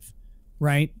alternative,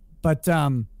 right? But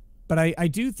But I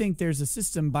do think there's a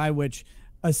system by which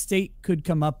a state could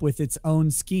come up with its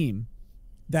own scheme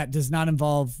that does not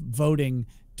involve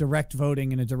direct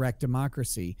voting in a direct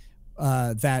democracy,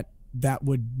 that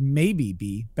would maybe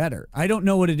be better. I don't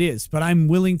know what it is, but I'm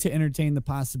willing to entertain the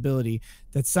possibility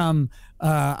that some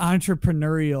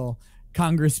entrepreneurial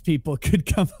Congress people could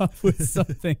come up with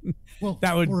something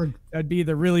that'd be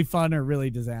either really fun or really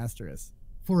disastrous.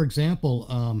 For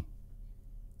example,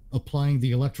 applying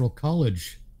the electoral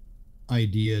college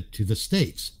idea to the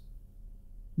states.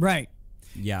 Right.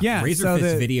 Yeah.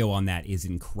 Razorfist's video on that is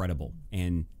incredible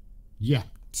and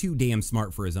too damn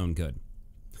smart for his own good.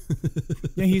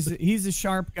 Yeah, he's a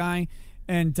sharp guy.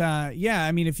 And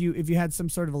I mean, if you had some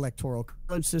sort of electoral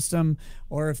college system,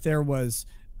 or if there was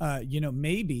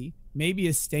maybe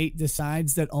a state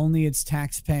decides that only its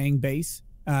tax-paying base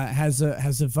has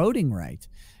a voting right.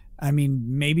 I mean,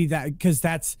 maybe that, because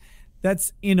that's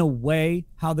in a way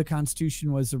how the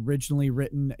Constitution was originally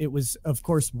written. It was, of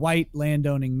course, white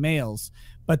landowning males,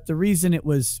 but the reason it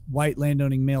was white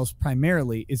landowning males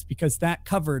primarily is because that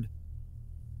covered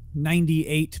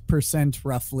 98%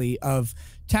 roughly of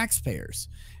taxpayers.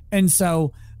 And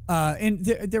so there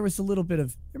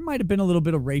might have been a little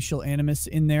bit of racial animus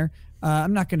in there.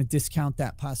 I'm not going to discount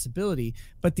that possibility,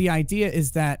 but the idea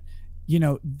is that,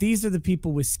 these are the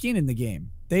people with skin in the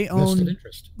game. They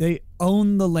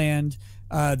own the land.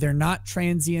 They're not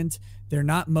transient. They're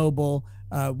not mobile.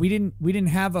 We didn't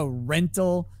have a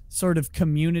rental sort of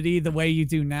community the way you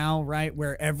do now, right?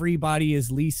 Where everybody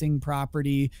is leasing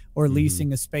property or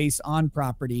leasing a space on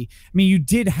property. I mean, you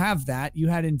did have that. You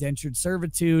had indentured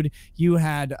servitude. You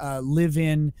had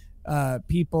live-in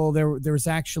people. There was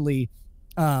actually,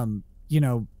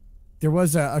 there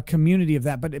was a community of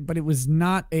that, but it was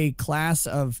not a class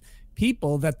of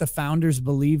people that the founders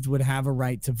believed would have a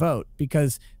right to vote,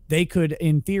 because they could,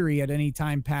 in theory, at any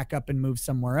time pack up and move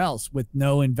somewhere else with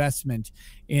no investment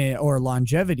or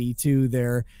longevity to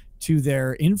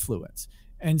their influence.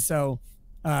 And so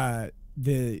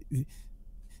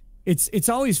it's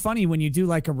always funny when you do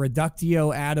like a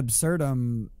reductio ad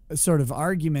absurdum sort of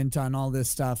argument on all this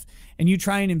stuff, and you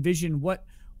try and envision what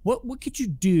could you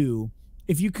do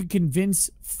if you could convince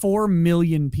 4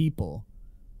 million people,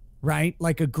 right?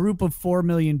 Like a group of 4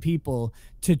 million people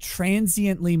to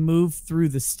transiently move through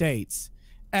the states,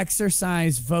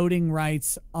 exercise voting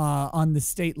rights on the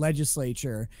state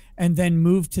legislature, and then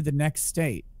move to the next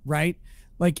state, right?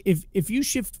 Like if you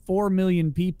shift 4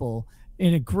 million people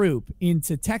in a group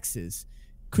into Texas,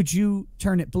 could you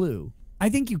turn it blue? I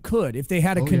think you could if they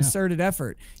had a concerted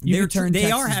effort. They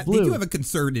do have a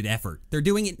concerted effort. They're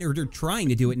doing it, or they're trying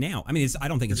to do it now. I mean, I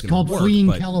don't think it's going to work. It's called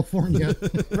Clean California.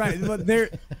 Right, but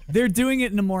they're doing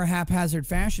it in a more haphazard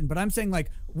fashion. But I'm saying,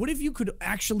 like, what if you could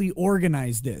actually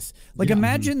organize this? Like,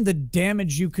 imagine the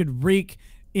damage you could wreak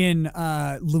in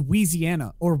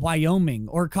Louisiana or Wyoming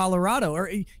or Colorado or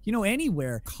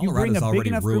anywhere. Colorado's already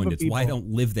ruined. It's why I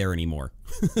don't live there anymore.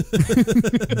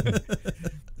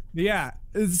 Yeah.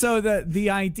 So the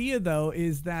idea, though,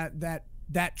 is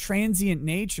that transient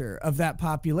nature of that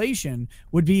population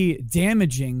would be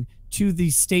damaging to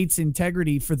the state's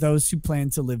integrity for those who plan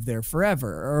to live there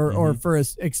forever or for an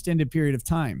extended period of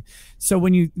time. So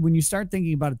when you start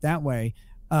thinking about it that way,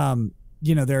 I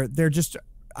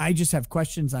just have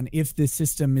questions on if this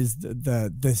system is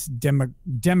this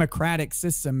democratic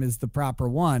system is the proper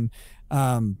one,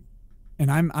 and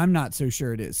I'm not so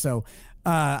sure it is. So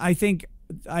I think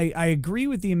I agree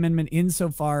with the amendment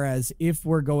insofar as if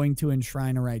we're going to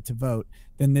enshrine a right to vote,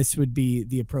 then this would be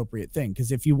the appropriate thing.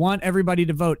 Because if you want everybody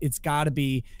to vote, it's got to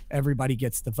be everybody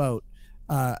gets the vote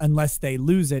unless they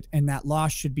lose it, and that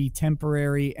loss should be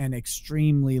temporary and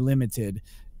extremely limited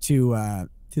to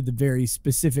the very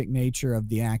specific nature of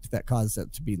the act that caused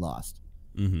it to be lost.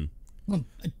 Mm-hmm. Well,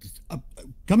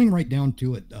 coming right down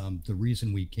to it, the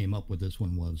reason we came up with this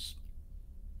one was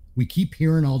we keep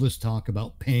hearing all this talk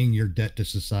about paying your debt to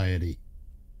society.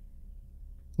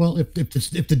 Well, if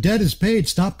the debt is paid,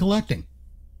 stop collecting.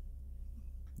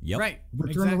 Yep. Right.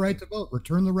 Return the right to vote.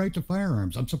 Return the right to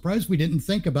firearms. I'm surprised we didn't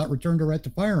think about return the right to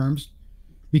firearms,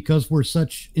 because we're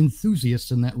such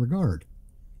enthusiasts in that regard.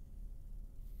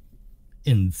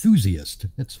 Enthusiast.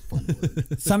 That's a fun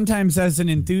word. Sometimes as an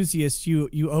enthusiast,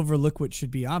 you overlook what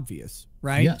should be obvious,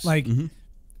 right? Yes. Like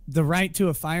the right to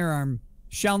a firearm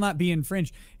shall not be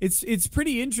infringed. It's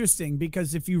pretty interesting,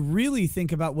 because if you really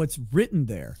think about what's written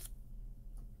there,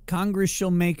 Congress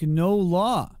shall make no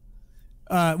law.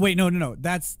 Wait, no.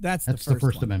 That's the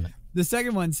first amendment. The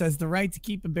second one says the right to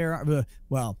keep and bear. A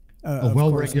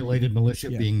well-regulated militia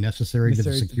being necessary to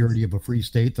the security of a free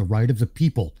state, the right of the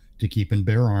people to keep and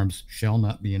bear arms shall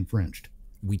not be infringed.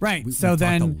 we Right. We, So we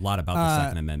then, talked a lot about the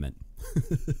Second Amendment.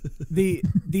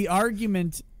 the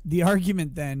argument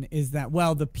then is that,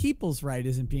 well, the people's right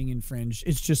isn't being infringed,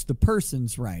 it's just the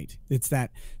person's right. It's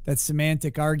that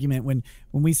semantic argument when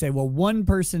we say, well, one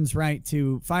person's right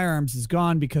to firearms is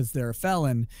gone because they're a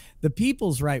felon. The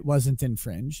people's right wasn't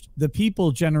infringed. The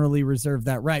people generally reserve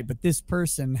that right, but this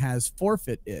person has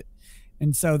forfeit it.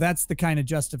 And so that's the kind of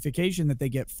justification that they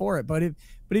get for it. But if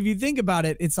you think about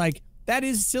it, it's like that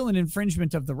is still an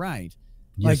infringement of the right.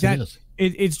 Yes, Like that, it is.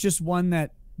 it's just one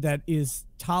that is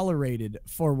tolerated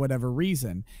for whatever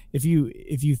reason. If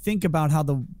you think about how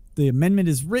the amendment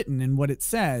is written and what it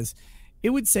says,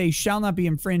 it would say shall not be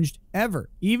infringed ever,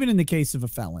 even in the case of a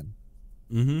felon.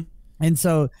 Mm-hmm. And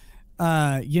so,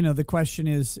 the question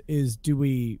is do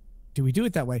we do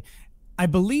it that way? I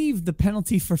believe the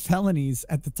penalty for felonies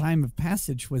at the time of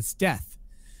passage was death.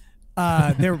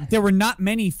 There were not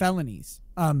many felonies.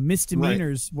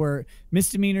 Misdemeanors were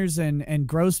misdemeanors and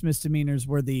gross misdemeanors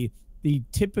were the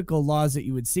typical laws that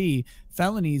you would see.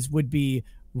 Felonies would be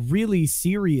really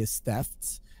serious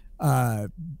thefts.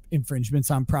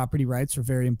 Infringements on property rights are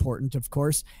very important, of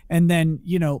course. And then,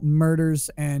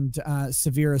 murders and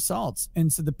severe assaults.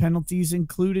 And so the penalties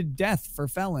included death for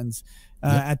felons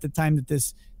at the time that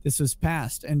this was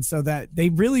passed. And so that they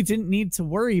really didn't need to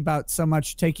worry about so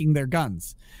much taking their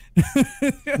guns.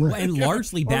 And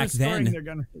largely back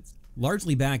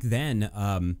then,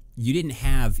 you didn't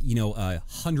have, a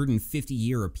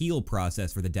 150-year appeal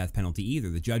process for the death penalty either.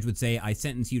 The judge would say, I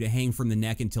sentence you to hang from the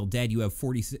neck until dead. You have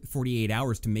 48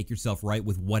 hours to make yourself right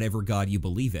with whatever God you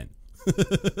believe in.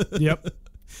 Yep.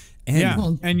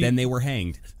 And then they were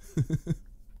hanged.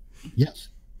 Yes.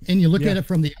 And you look at it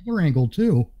from the other angle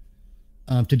too,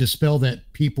 to dispel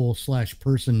that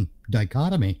people/person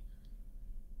dichotomy.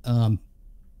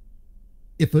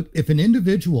 If an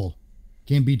individual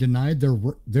can be denied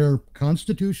their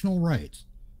constitutional rights,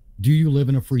 do you live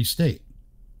in a free state?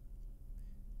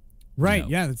 Right. No.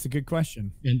 Yeah, that's a good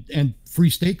question. And free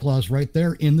state clause right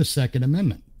there in the Second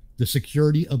Amendment, the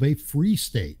security of a free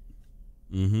state.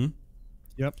 Mm-hmm.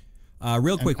 Yep.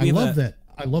 Real quick, I love that.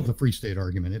 I love the free state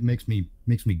argument. It makes me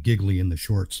giggly in the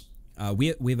shorts. We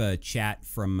have a chat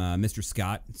from Mr.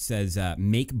 Scott. It says,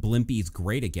 make blimpies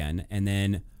great again. And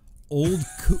then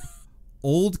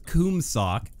old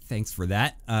Coomsock, thanks for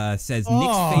that, says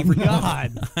Nick's favorite...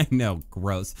 God. I know,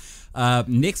 gross.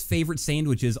 Nick's favorite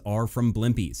sandwiches are from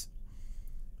blimpies.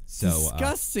 So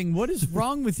disgusting. What is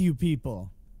wrong with you people?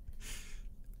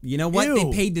 You know what? Ew.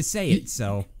 They paid to say it,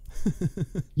 so...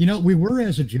 We were,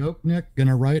 as a joke, Nick, going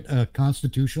to write a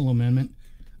constitutional amendment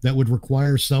that would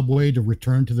require Subway to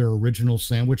return to their original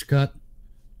sandwich cut.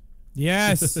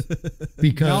 Yes.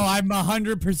 Because no, I'm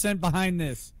 100% behind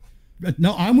this.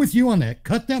 No, I'm with you on that.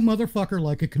 Cut that motherfucker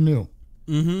like a canoe.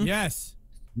 Mm-hmm. Yes.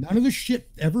 None of the shit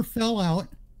ever fell out,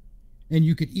 and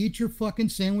you could eat your fucking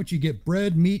sandwich. You get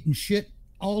bread, meat, and shit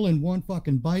all in one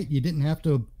fucking bite. You didn't have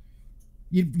to...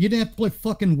 You didn't have to play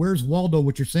fucking Where's Waldo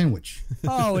with your sandwich.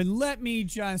 Oh, and let me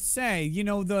just say,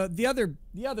 the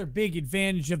other big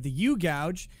advantage of the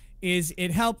U-gouge is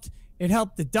it helped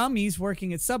the dummies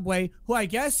working at Subway, who I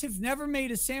guess have never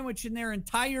made a sandwich in their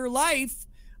entire life,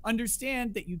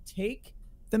 understand that you take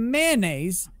the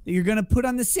mayonnaise that you're going to put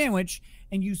on the sandwich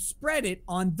and you spread it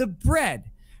on the bread.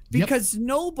 Because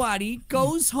nobody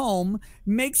goes home,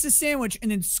 makes a sandwich,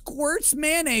 and then squirts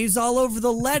mayonnaise all over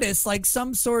the lettuce like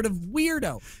some sort of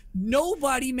weirdo.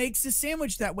 Nobody makes a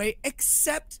sandwich that way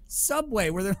except Subway,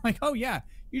 where they're like, oh, yeah,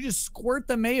 you just squirt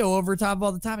the mayo over top of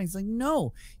all the toppings. Like,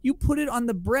 no, you put it on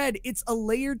the bread. It's a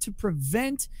layer to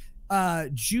prevent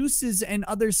juices and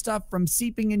other stuff from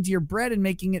seeping into your bread and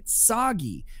making it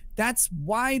soggy. That's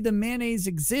why the mayonnaise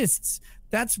exists.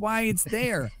 That's why it's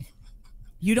there.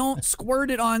 You don't squirt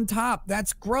it on top.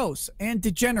 That's gross and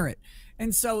degenerate.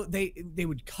 And so they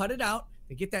would cut it out.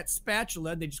 They get that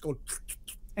spatula. They just go,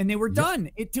 and they were done.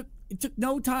 It took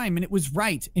no time, and it was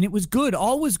right, and it was good.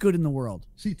 All was good in the world.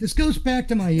 See, this goes back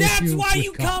to my That's issue why with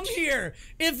you cops. come here.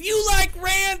 If you like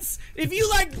rants, if you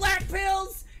like black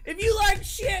pills, if you like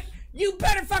shit, you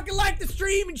better fucking like the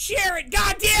stream and share it.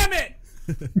 God damn it.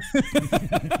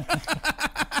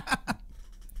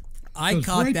 I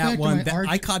caught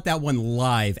that one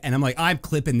live, and I'm like, I'm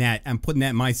clipping that. I'm putting that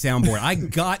in my soundboard. I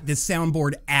got the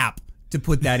soundboard app to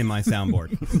put that in my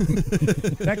soundboard.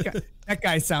 That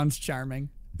guy sounds charming.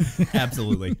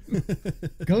 Absolutely.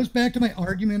 Goes back to my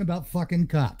argument about fucking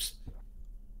cops.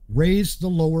 Raise the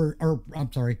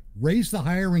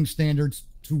hiring standards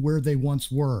to where they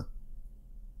once were.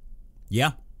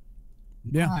 Yeah.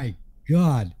 My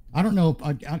God. I don't know.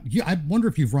 I wonder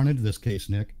if you've run into this case,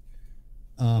 Nick.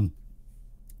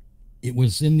 It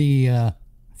was in the, I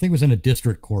think it was in a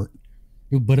district court,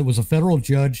 but it was a federal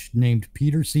judge named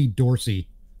Peter C. Dorsey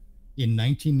in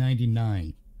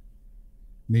 1999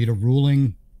 made a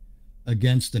ruling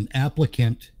against an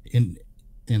applicant and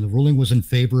the ruling was in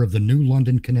favor of the New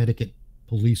London, Connecticut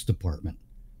Police Department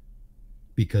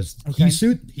because he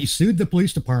sued the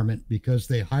police department because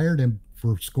they hired him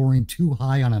for scoring too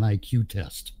high on an IQ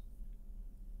test.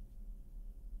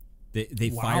 They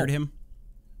fired him?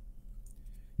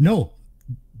 No,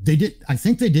 they did. I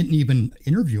think they didn't even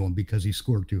interview him because he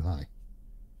scored too high,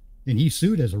 and he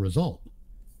sued as a result.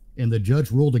 And the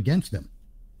judge ruled against him.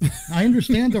 I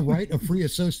understand the right of free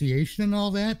association and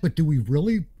all that, but do we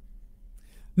really?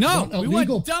 No, we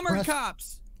want dumber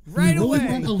cops right away. We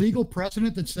really want a legal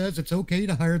precedent that says it's okay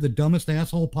to hire the dumbest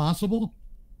asshole possible.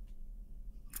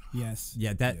 Yes.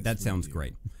 Yeah, that sounds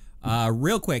great.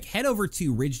 Real quick, head over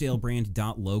to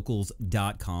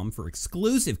ridgedalebrand.locals.com for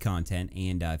exclusive content,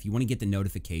 and if you want to get the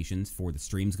notifications for the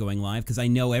streams going live, because I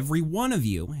know every one of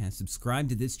you has subscribed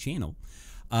to this channel,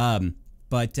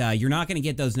 but you're not going to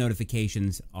get those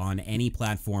notifications on any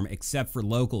platform except for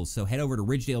Locals, so head over to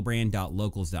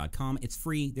ridgedalebrand.locals.com. It's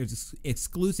free. There's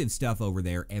exclusive stuff over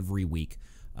there every week,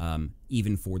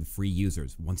 even for the free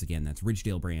users. Once again, that's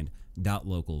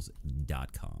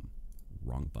ridgedalebrand.locals.com.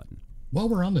 Wrong button. While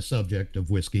we're on the subject of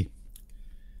whiskey,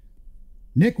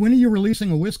 Nick, when are you releasing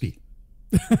a whiskey?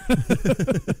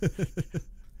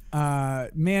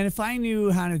 Man, if I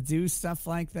knew how to do stuff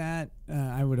like that,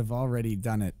 I would have already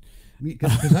done it.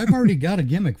 Because I've already got a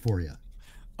gimmick for you.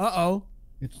 Uh-oh.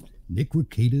 It's Nick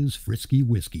Rekieta's Frisky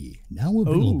Whiskey, now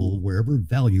available wherever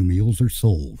value meals are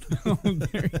sold. Oh,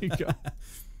 there you go.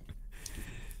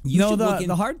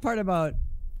 The hard part about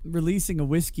releasing a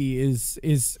whiskey is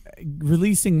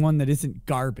releasing one that isn't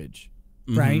garbage,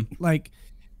 right? Like,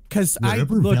 because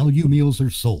value meals are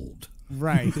sold.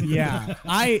 Right. Yeah.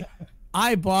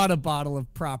 I bought a bottle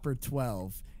of Proper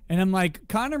 12, and I'm like,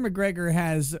 Conor McGregor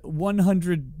has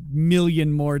 $100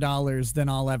 million more than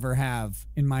I'll ever have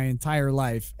in my entire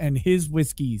life, and his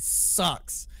whiskey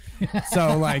sucks.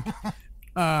 So like,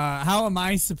 how am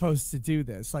I supposed to do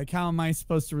this? Like, how am I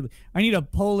supposed to I need a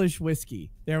Polish whiskey.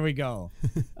 There we go.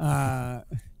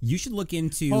 You should look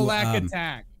into Polak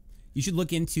Attack. You should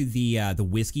look into the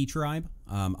Whiskey Tribe.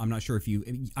 I'm not sure if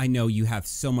I know you have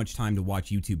so much time to watch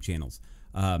YouTube channels.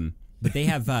 But they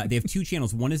have two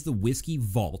channels. One is the Whiskey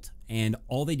Vault, and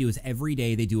all they do is every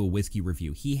day they do a whiskey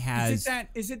review. He has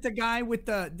is it the guy with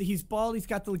he's bald, he's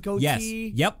got the goatee? Yes.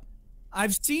 Yep.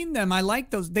 I've seen them. I like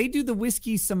those. They do the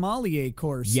whiskey sommelier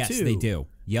course too. Yes, they do.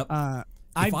 Yep.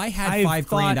 If I had $5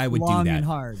 grand, I would do that. Long and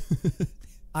hard.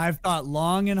 I've thought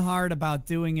long and hard about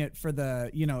doing it for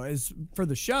the, as for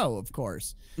the show, of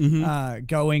course,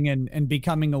 going and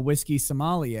becoming a whiskey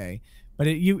sommelier. But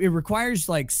it requires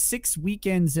like 6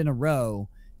 weekends in a row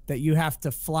that you have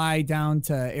to fly down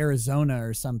to Arizona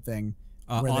or something.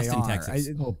 Austin, Texas.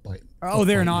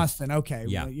 They're in Austin. Okay.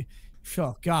 Yeah.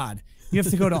 Oh God, you have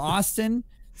to go to Austin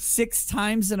 6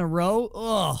 times in a row.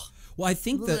 Ugh. Well, I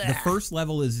think the first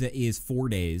level is 4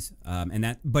 days,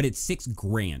 but it's $6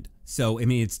 grand. So I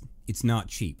mean, it's not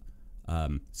cheap.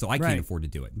 So I can't afford to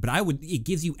do it. But it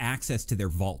gives you access to their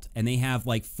vault, and they have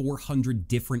like 400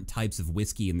 different types of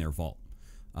whiskey in their vault,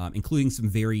 including some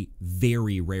very,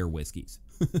 very rare whiskeys.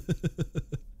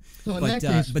 But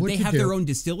they have their own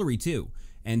distillery too,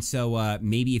 and so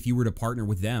maybe if you were to partner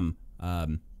with them,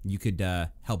 you could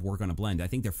help work on a blend. I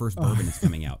think their first bourbon is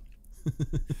coming out.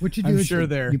 What you do? I'm sure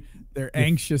they're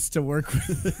anxious to work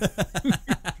with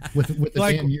the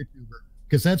damn YouTuber,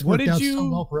 because that's worked out so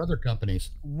well for other companies.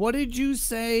 What did you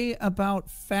say about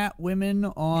fat women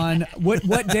on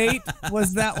what date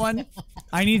was that one?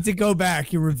 I need to go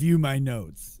back and review my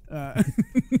notes.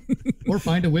 Or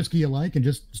find a whiskey you like and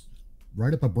just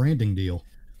write up a branding deal.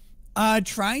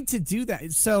 Trying to do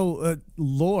that. So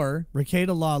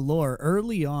Rekieta Law lore,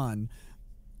 early on,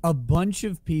 a bunch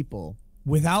of people,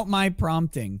 without my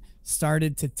prompting,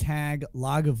 started to tag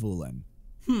Lagavulin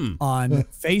on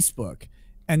Facebook.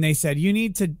 And they said, you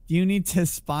need to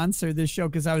sponsor this show,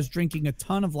 because I was drinking a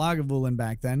ton of Lagavulin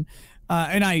back then.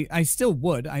 And I still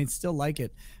would. I still like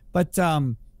it. But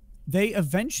they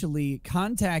eventually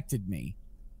contacted me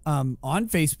on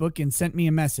Facebook and sent me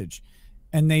a message.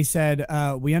 And they said,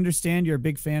 we understand you're a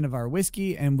big fan of our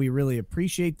whiskey, and we really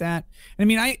appreciate that. I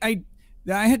mean, I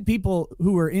had people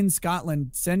who were in Scotland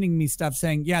sending me stuff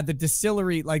saying, yeah, the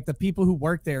distillery, like the people who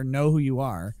work there know who you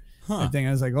are. I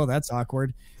was like, oh, that's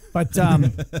awkward. But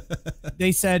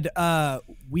they said,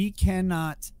 we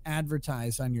cannot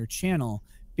advertise on your channel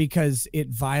because it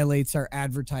violates our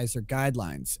advertiser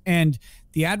guidelines. And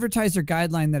the advertiser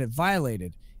guideline that it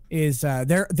violated is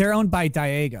they're owned by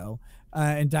Diageo.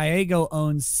 and Diageo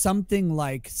owns something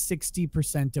like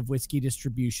 60% of whiskey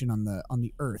distribution on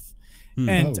the earth.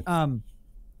 And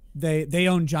they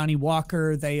own Johnny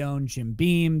Walker, they own Jim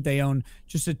Beam, they own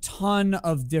just a ton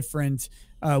of different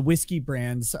whiskey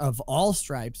brands of all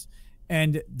stripes.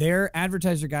 And their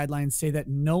advertiser guidelines say that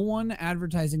no one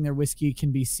advertising their whiskey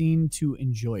can be seen to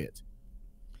enjoy it.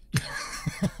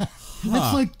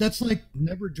 That's like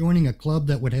never joining a club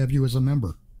that would have you as a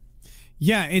member.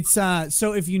 Yeah, it's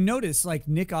so if you notice, like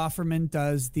Nick Offerman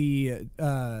does the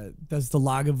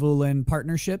Lagavulin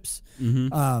partnerships,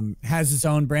 has his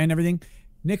own brand, everything.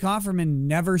 Nick Offerman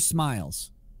never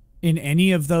smiles in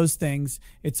any of those things.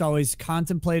 It's always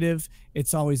contemplative.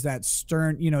 It's always that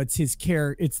stern, it's his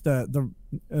care. It's the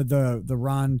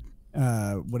Ron,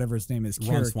 whatever his name is.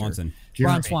 Ron Swanson.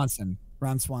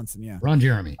 Ron Swanson. Yeah. Ron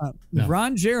Jeremy. No.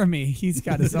 Ron Jeremy. He's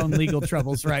got his own legal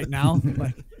troubles right now.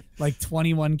 Like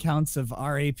 21 counts of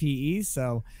RAPE.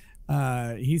 So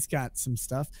he's got some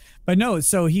stuff, but no,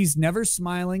 so he's never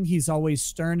smiling. He's always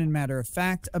stern and matter of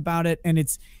fact about it. And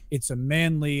it's a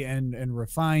manly and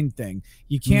refined thing.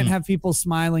 You can't have people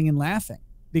smiling and laughing,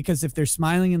 because if they're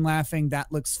smiling and laughing,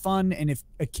 that looks fun. And if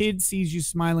a kid sees you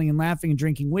smiling and laughing and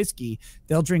drinking whiskey,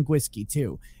 they'll drink whiskey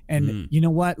too. And you know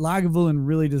what? Lagavulin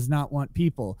really does not want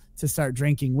people to start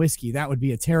drinking whiskey. That would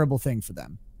be a terrible thing for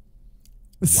them.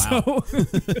 Wow.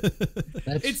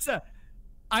 So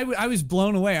I was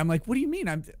blown away. I'm like, what do you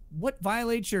mean? What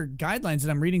violates your guidelines?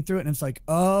 And I'm reading through it, and it's like,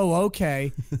 oh,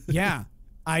 okay. Yeah.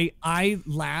 I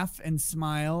laugh and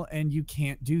smile, and you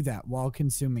can't do that while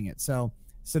consuming it. So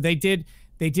they did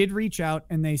reach out,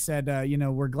 and they said,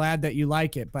 we're glad that you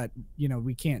like it, but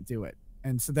we can't do it.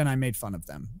 And so then I made fun of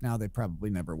them. Now they probably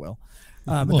never will.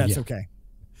 But that's okay.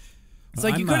 It's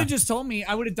like, you could have just told me.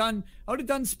 I would have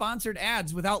done sponsored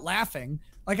ads without laughing.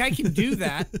 Like, I can do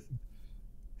that.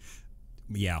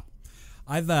 Yeah.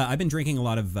 I've been drinking a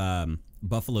lot of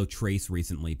Buffalo Trace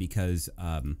recently, because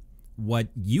what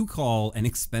you call an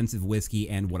expensive whiskey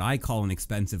and what I call an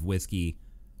expensive whiskey,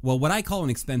 well, what I call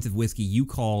an expensive whiskey, you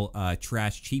call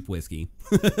trash cheap whiskey.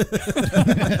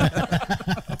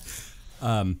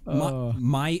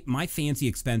 My fancy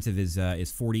expensive is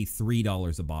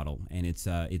 $43 a bottle, and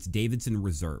it's Davidson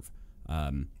Reserve,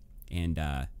 and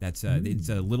that's it's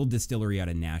a little distillery out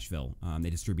of Nashville.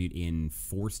 They distribute in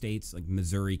 4 states like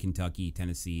Missouri, Kentucky,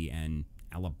 Tennessee, and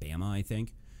Alabama, I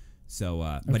think.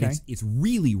 So, but it's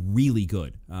really, really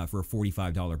good for a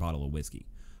 $45 bottle of whiskey.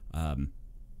 And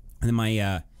then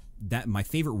my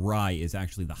favorite rye is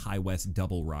actually the High West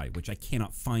Double Rye, which I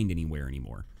cannot find anywhere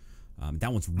anymore.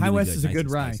 That one's really High West good. is a nice good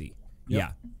and rye. Spicy.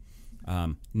 Yep. Yeah,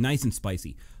 nice and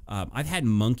spicy. I've had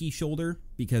Monkey Shoulder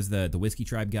because the Whiskey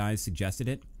Tribe guys suggested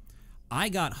it. I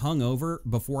got hungover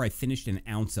before I finished an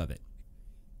ounce of it.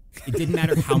 It didn't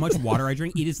matter how much water I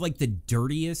drink. It is like the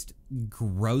dirtiest,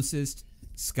 grossest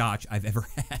scotch I've ever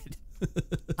had.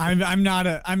 I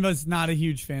was not a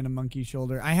huge fan of Monkey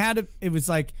Shoulder. I had it. It was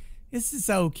like, this is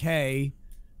okay,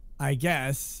 I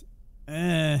guess.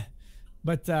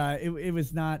 But it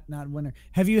was not winter.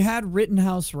 Have you had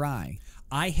Rittenhouse Rye?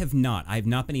 I have not. I have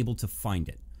not been able to find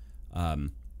it.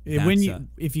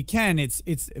 If you can,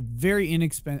 it's very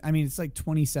inexpensive. I mean, it's like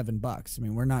 $27. I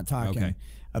mean, we're not talking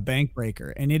a bank breaker,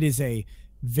 and it is a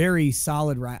very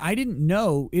solid rye. I didn't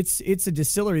know it's a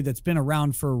distillery that's been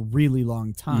around for a really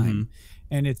long time,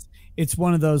 and it's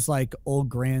one of those like Old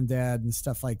Granddad and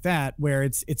stuff like that, where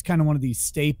it's kind of one of these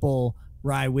staple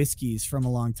rye whiskeys from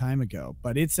a long time ago.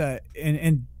 But it's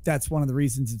and that's one of the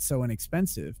reasons it's so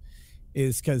inexpensive,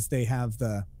 is because they have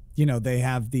the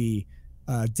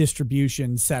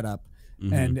distribution setup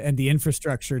and the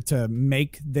infrastructure to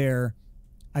make their,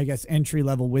 I guess, entry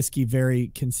level whiskey very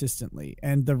consistently.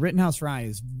 And the Rittenhouse Rye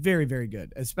is very, very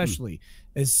good, especially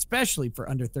for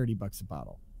under $30 a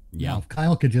bottle. Yeah, now, if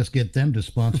Kyle could just get them to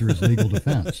sponsor his legal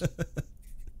defense.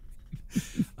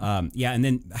 Yeah, and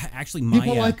then actually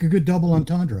people like a good double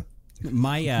entendre.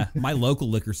 My local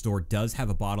liquor store does have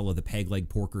a bottle of the Peg Leg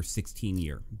Porker 16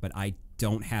 year, but I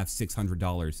don't have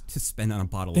 $600 to spend on a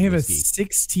bottle of whiskey. They have a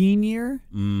 16 year?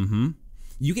 Mm-hmm.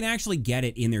 You can actually get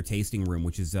it in their tasting room,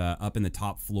 which is up in the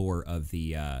top floor of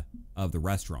the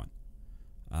restaurant.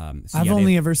 I've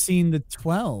only ever seen the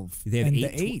 12 they have and 8,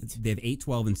 the 8. They have 8,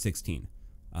 12, and 16.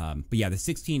 But yeah, the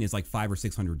 16 is like $500 or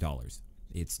 $600.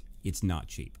 It's not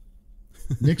cheap.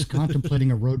 Nick's contemplating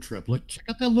a road trip. Look, check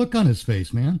out that look on his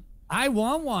face, man. I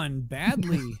want one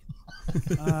badly.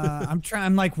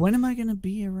 I'm like, when am I going to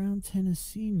be around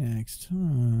Tennessee next?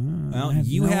 Well, I have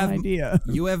you no have idea.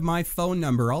 You have my phone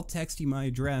number. I'll text you my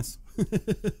address.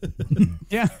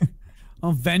 Yeah,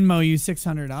 I'll Venmo you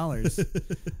 $600.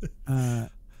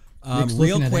 Nick's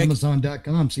Real looking quick, at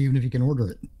Amazon.com, see even if you can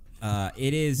order it.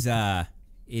 It is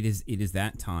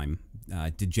that time.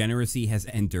 Degeneracy has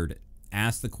entered.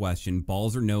 Ask the question: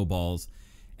 balls or no balls?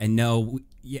 And no,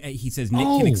 he says Nick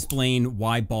can explain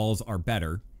why balls are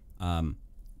better.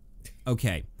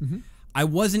 Okay, I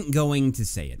wasn't going to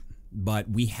say it, but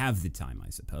we have the time, I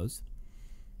suppose.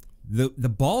 The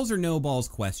balls or no balls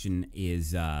question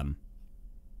is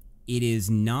it is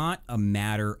not a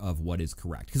matter of what is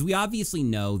correct, because we obviously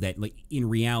know that, like, in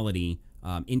reality,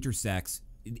 intersex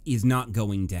is not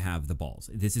going to have the balls.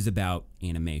 This is about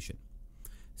animation.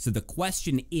 So the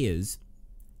question is,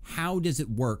 how does it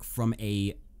work from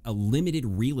a limited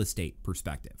real estate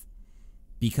perspective?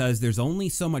 Because there's only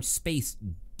so much space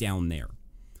down there.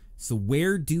 So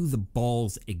where do the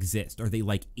balls exist? Are they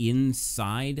like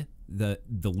inside the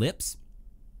lips?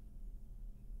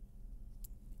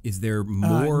 Is there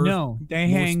more? No, they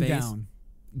more hang space? down.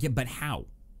 Yeah, but how?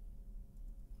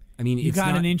 I mean, You it's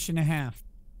got not, an inch and a half.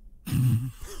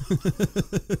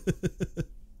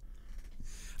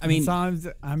 I mean, that's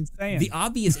all I'm saying. the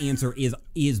obvious answer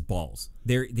is balls.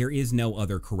 There is no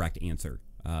other correct answer,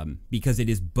 because it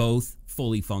is both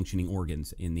fully functioning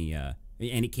organs in the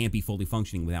and it can't be fully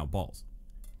functioning without balls.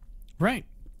 Right.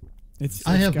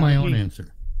 I have my gotta own be.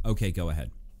 answer. Okay, go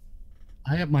ahead.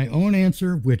 I have my own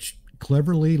answer, which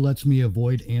cleverly lets me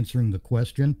avoid answering the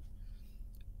question.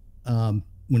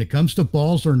 When it comes to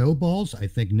balls or no balls, I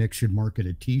think Nick should market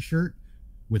a T-shirt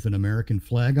with an American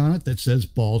flag on it that says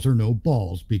balls or no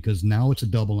balls, because now it's a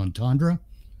double entendre.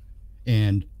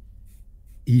 And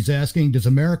he's asking, does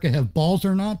America have balls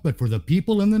or not? But for the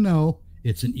people in the know,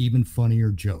 it's an even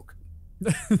funnier joke.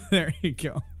 There you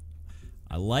go.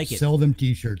 I like it. Sell them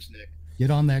T-shirts, Nick.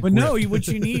 Get on that. But no, grip.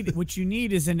 what you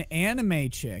need is an anime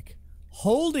chick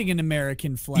holding an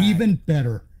American flag. Even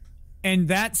better. And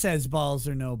that says balls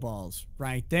or no balls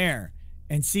right there.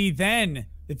 And see, then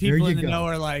the people in the know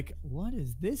are like, what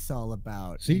is this all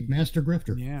about? See, master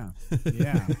grifter. Yeah.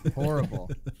 Yeah.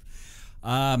 Horrible.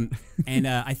 And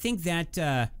I think that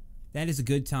that is a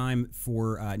good time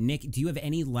for Nick. Do you have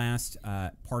any last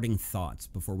parting thoughts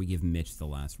before we give Mitch the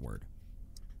last word?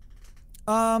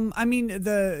 I mean,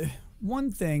 the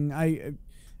one thing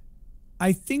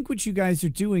I think what you guys are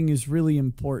doing is really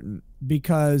important,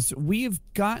 because we've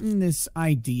gotten this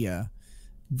idea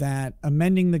that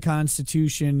amending the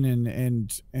Constitution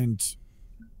and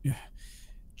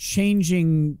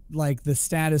changing like the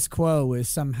status quo is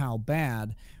somehow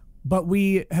bad. But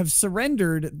we have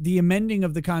surrendered the amending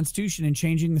of the Constitution and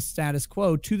changing the status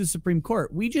quo to the Supreme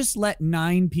Court. We just let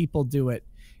 9 people do it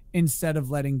instead of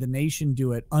letting the nation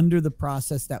do it under the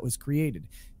process that was created.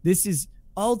 This is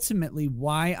ultimately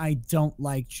why I don't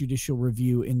like judicial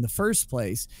review in the first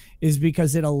place, is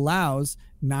because it allows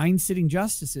 9 sitting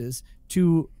justices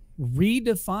to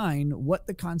redefine what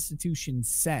the Constitution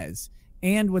says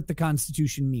and what the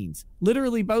Constitution means.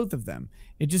 Literally both of them.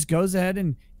 It just goes ahead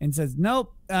and says,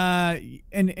 nope.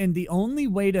 And the only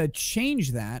way to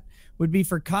change that would be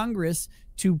for Congress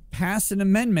to pass an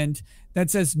amendment that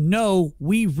says, no,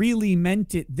 we really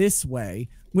meant it this way,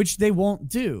 which they won't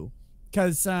do,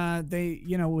 because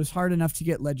it was hard enough to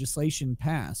get legislation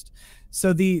passed.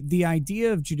 So the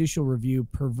idea of judicial review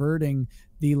perverting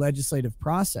the legislative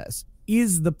process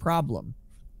is the problem.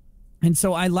 And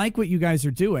so I like what you guys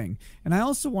are doing. And I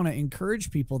also want to encourage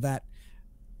people that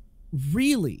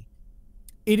really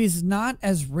it is not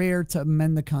as rare to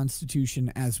amend the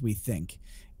Constitution as we think.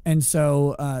 And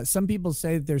so some people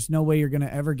say that there's no way you're going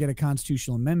to ever get a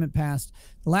constitutional amendment passed.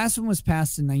 The last one was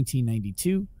passed in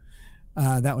 1992.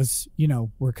 That was,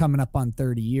 we're coming up on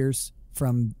 30 years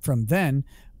from then.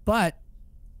 But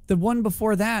the one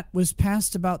before that was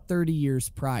passed about 30 years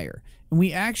prior. And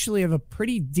we actually have a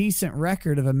pretty decent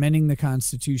record of amending the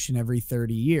Constitution every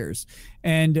 30 years.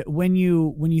 And when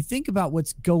you think about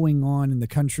what's going on in the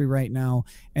country right now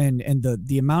and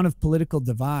the amount of political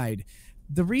divide,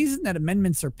 the reason that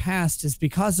amendments are passed is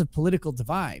because of political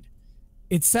divide.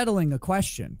 It's settling a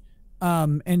question.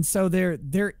 And so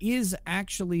there is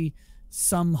actually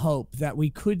some hope that we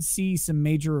could see some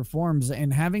major reforms,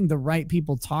 and having the right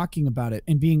people talking about it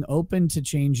and being open to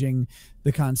changing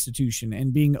the Constitution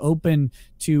and being open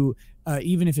to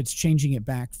even if it's changing it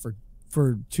back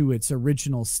to its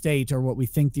original state or what we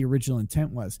think the original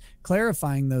intent was,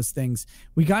 clarifying those things.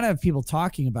 We got to have people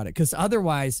talking about it, because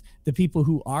otherwise the people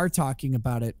who are talking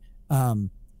about it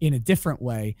in a different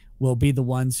way will be the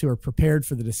ones who are prepared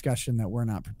for the discussion that we're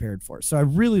not prepared for. So I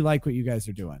really like what you guys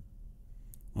are doing.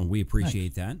 Well, we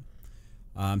appreciate that.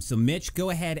 So, Mitch, go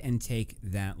ahead and take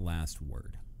that last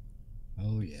word.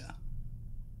 Oh, yeah.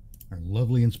 Our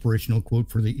lovely inspirational quote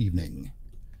for the evening.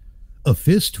 A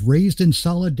fist raised in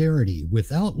solidarity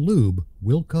without lube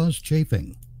will cause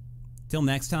chafing. Till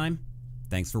next time,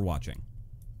 thanks for watching.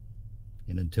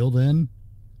 And until then,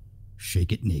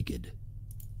 shake it naked.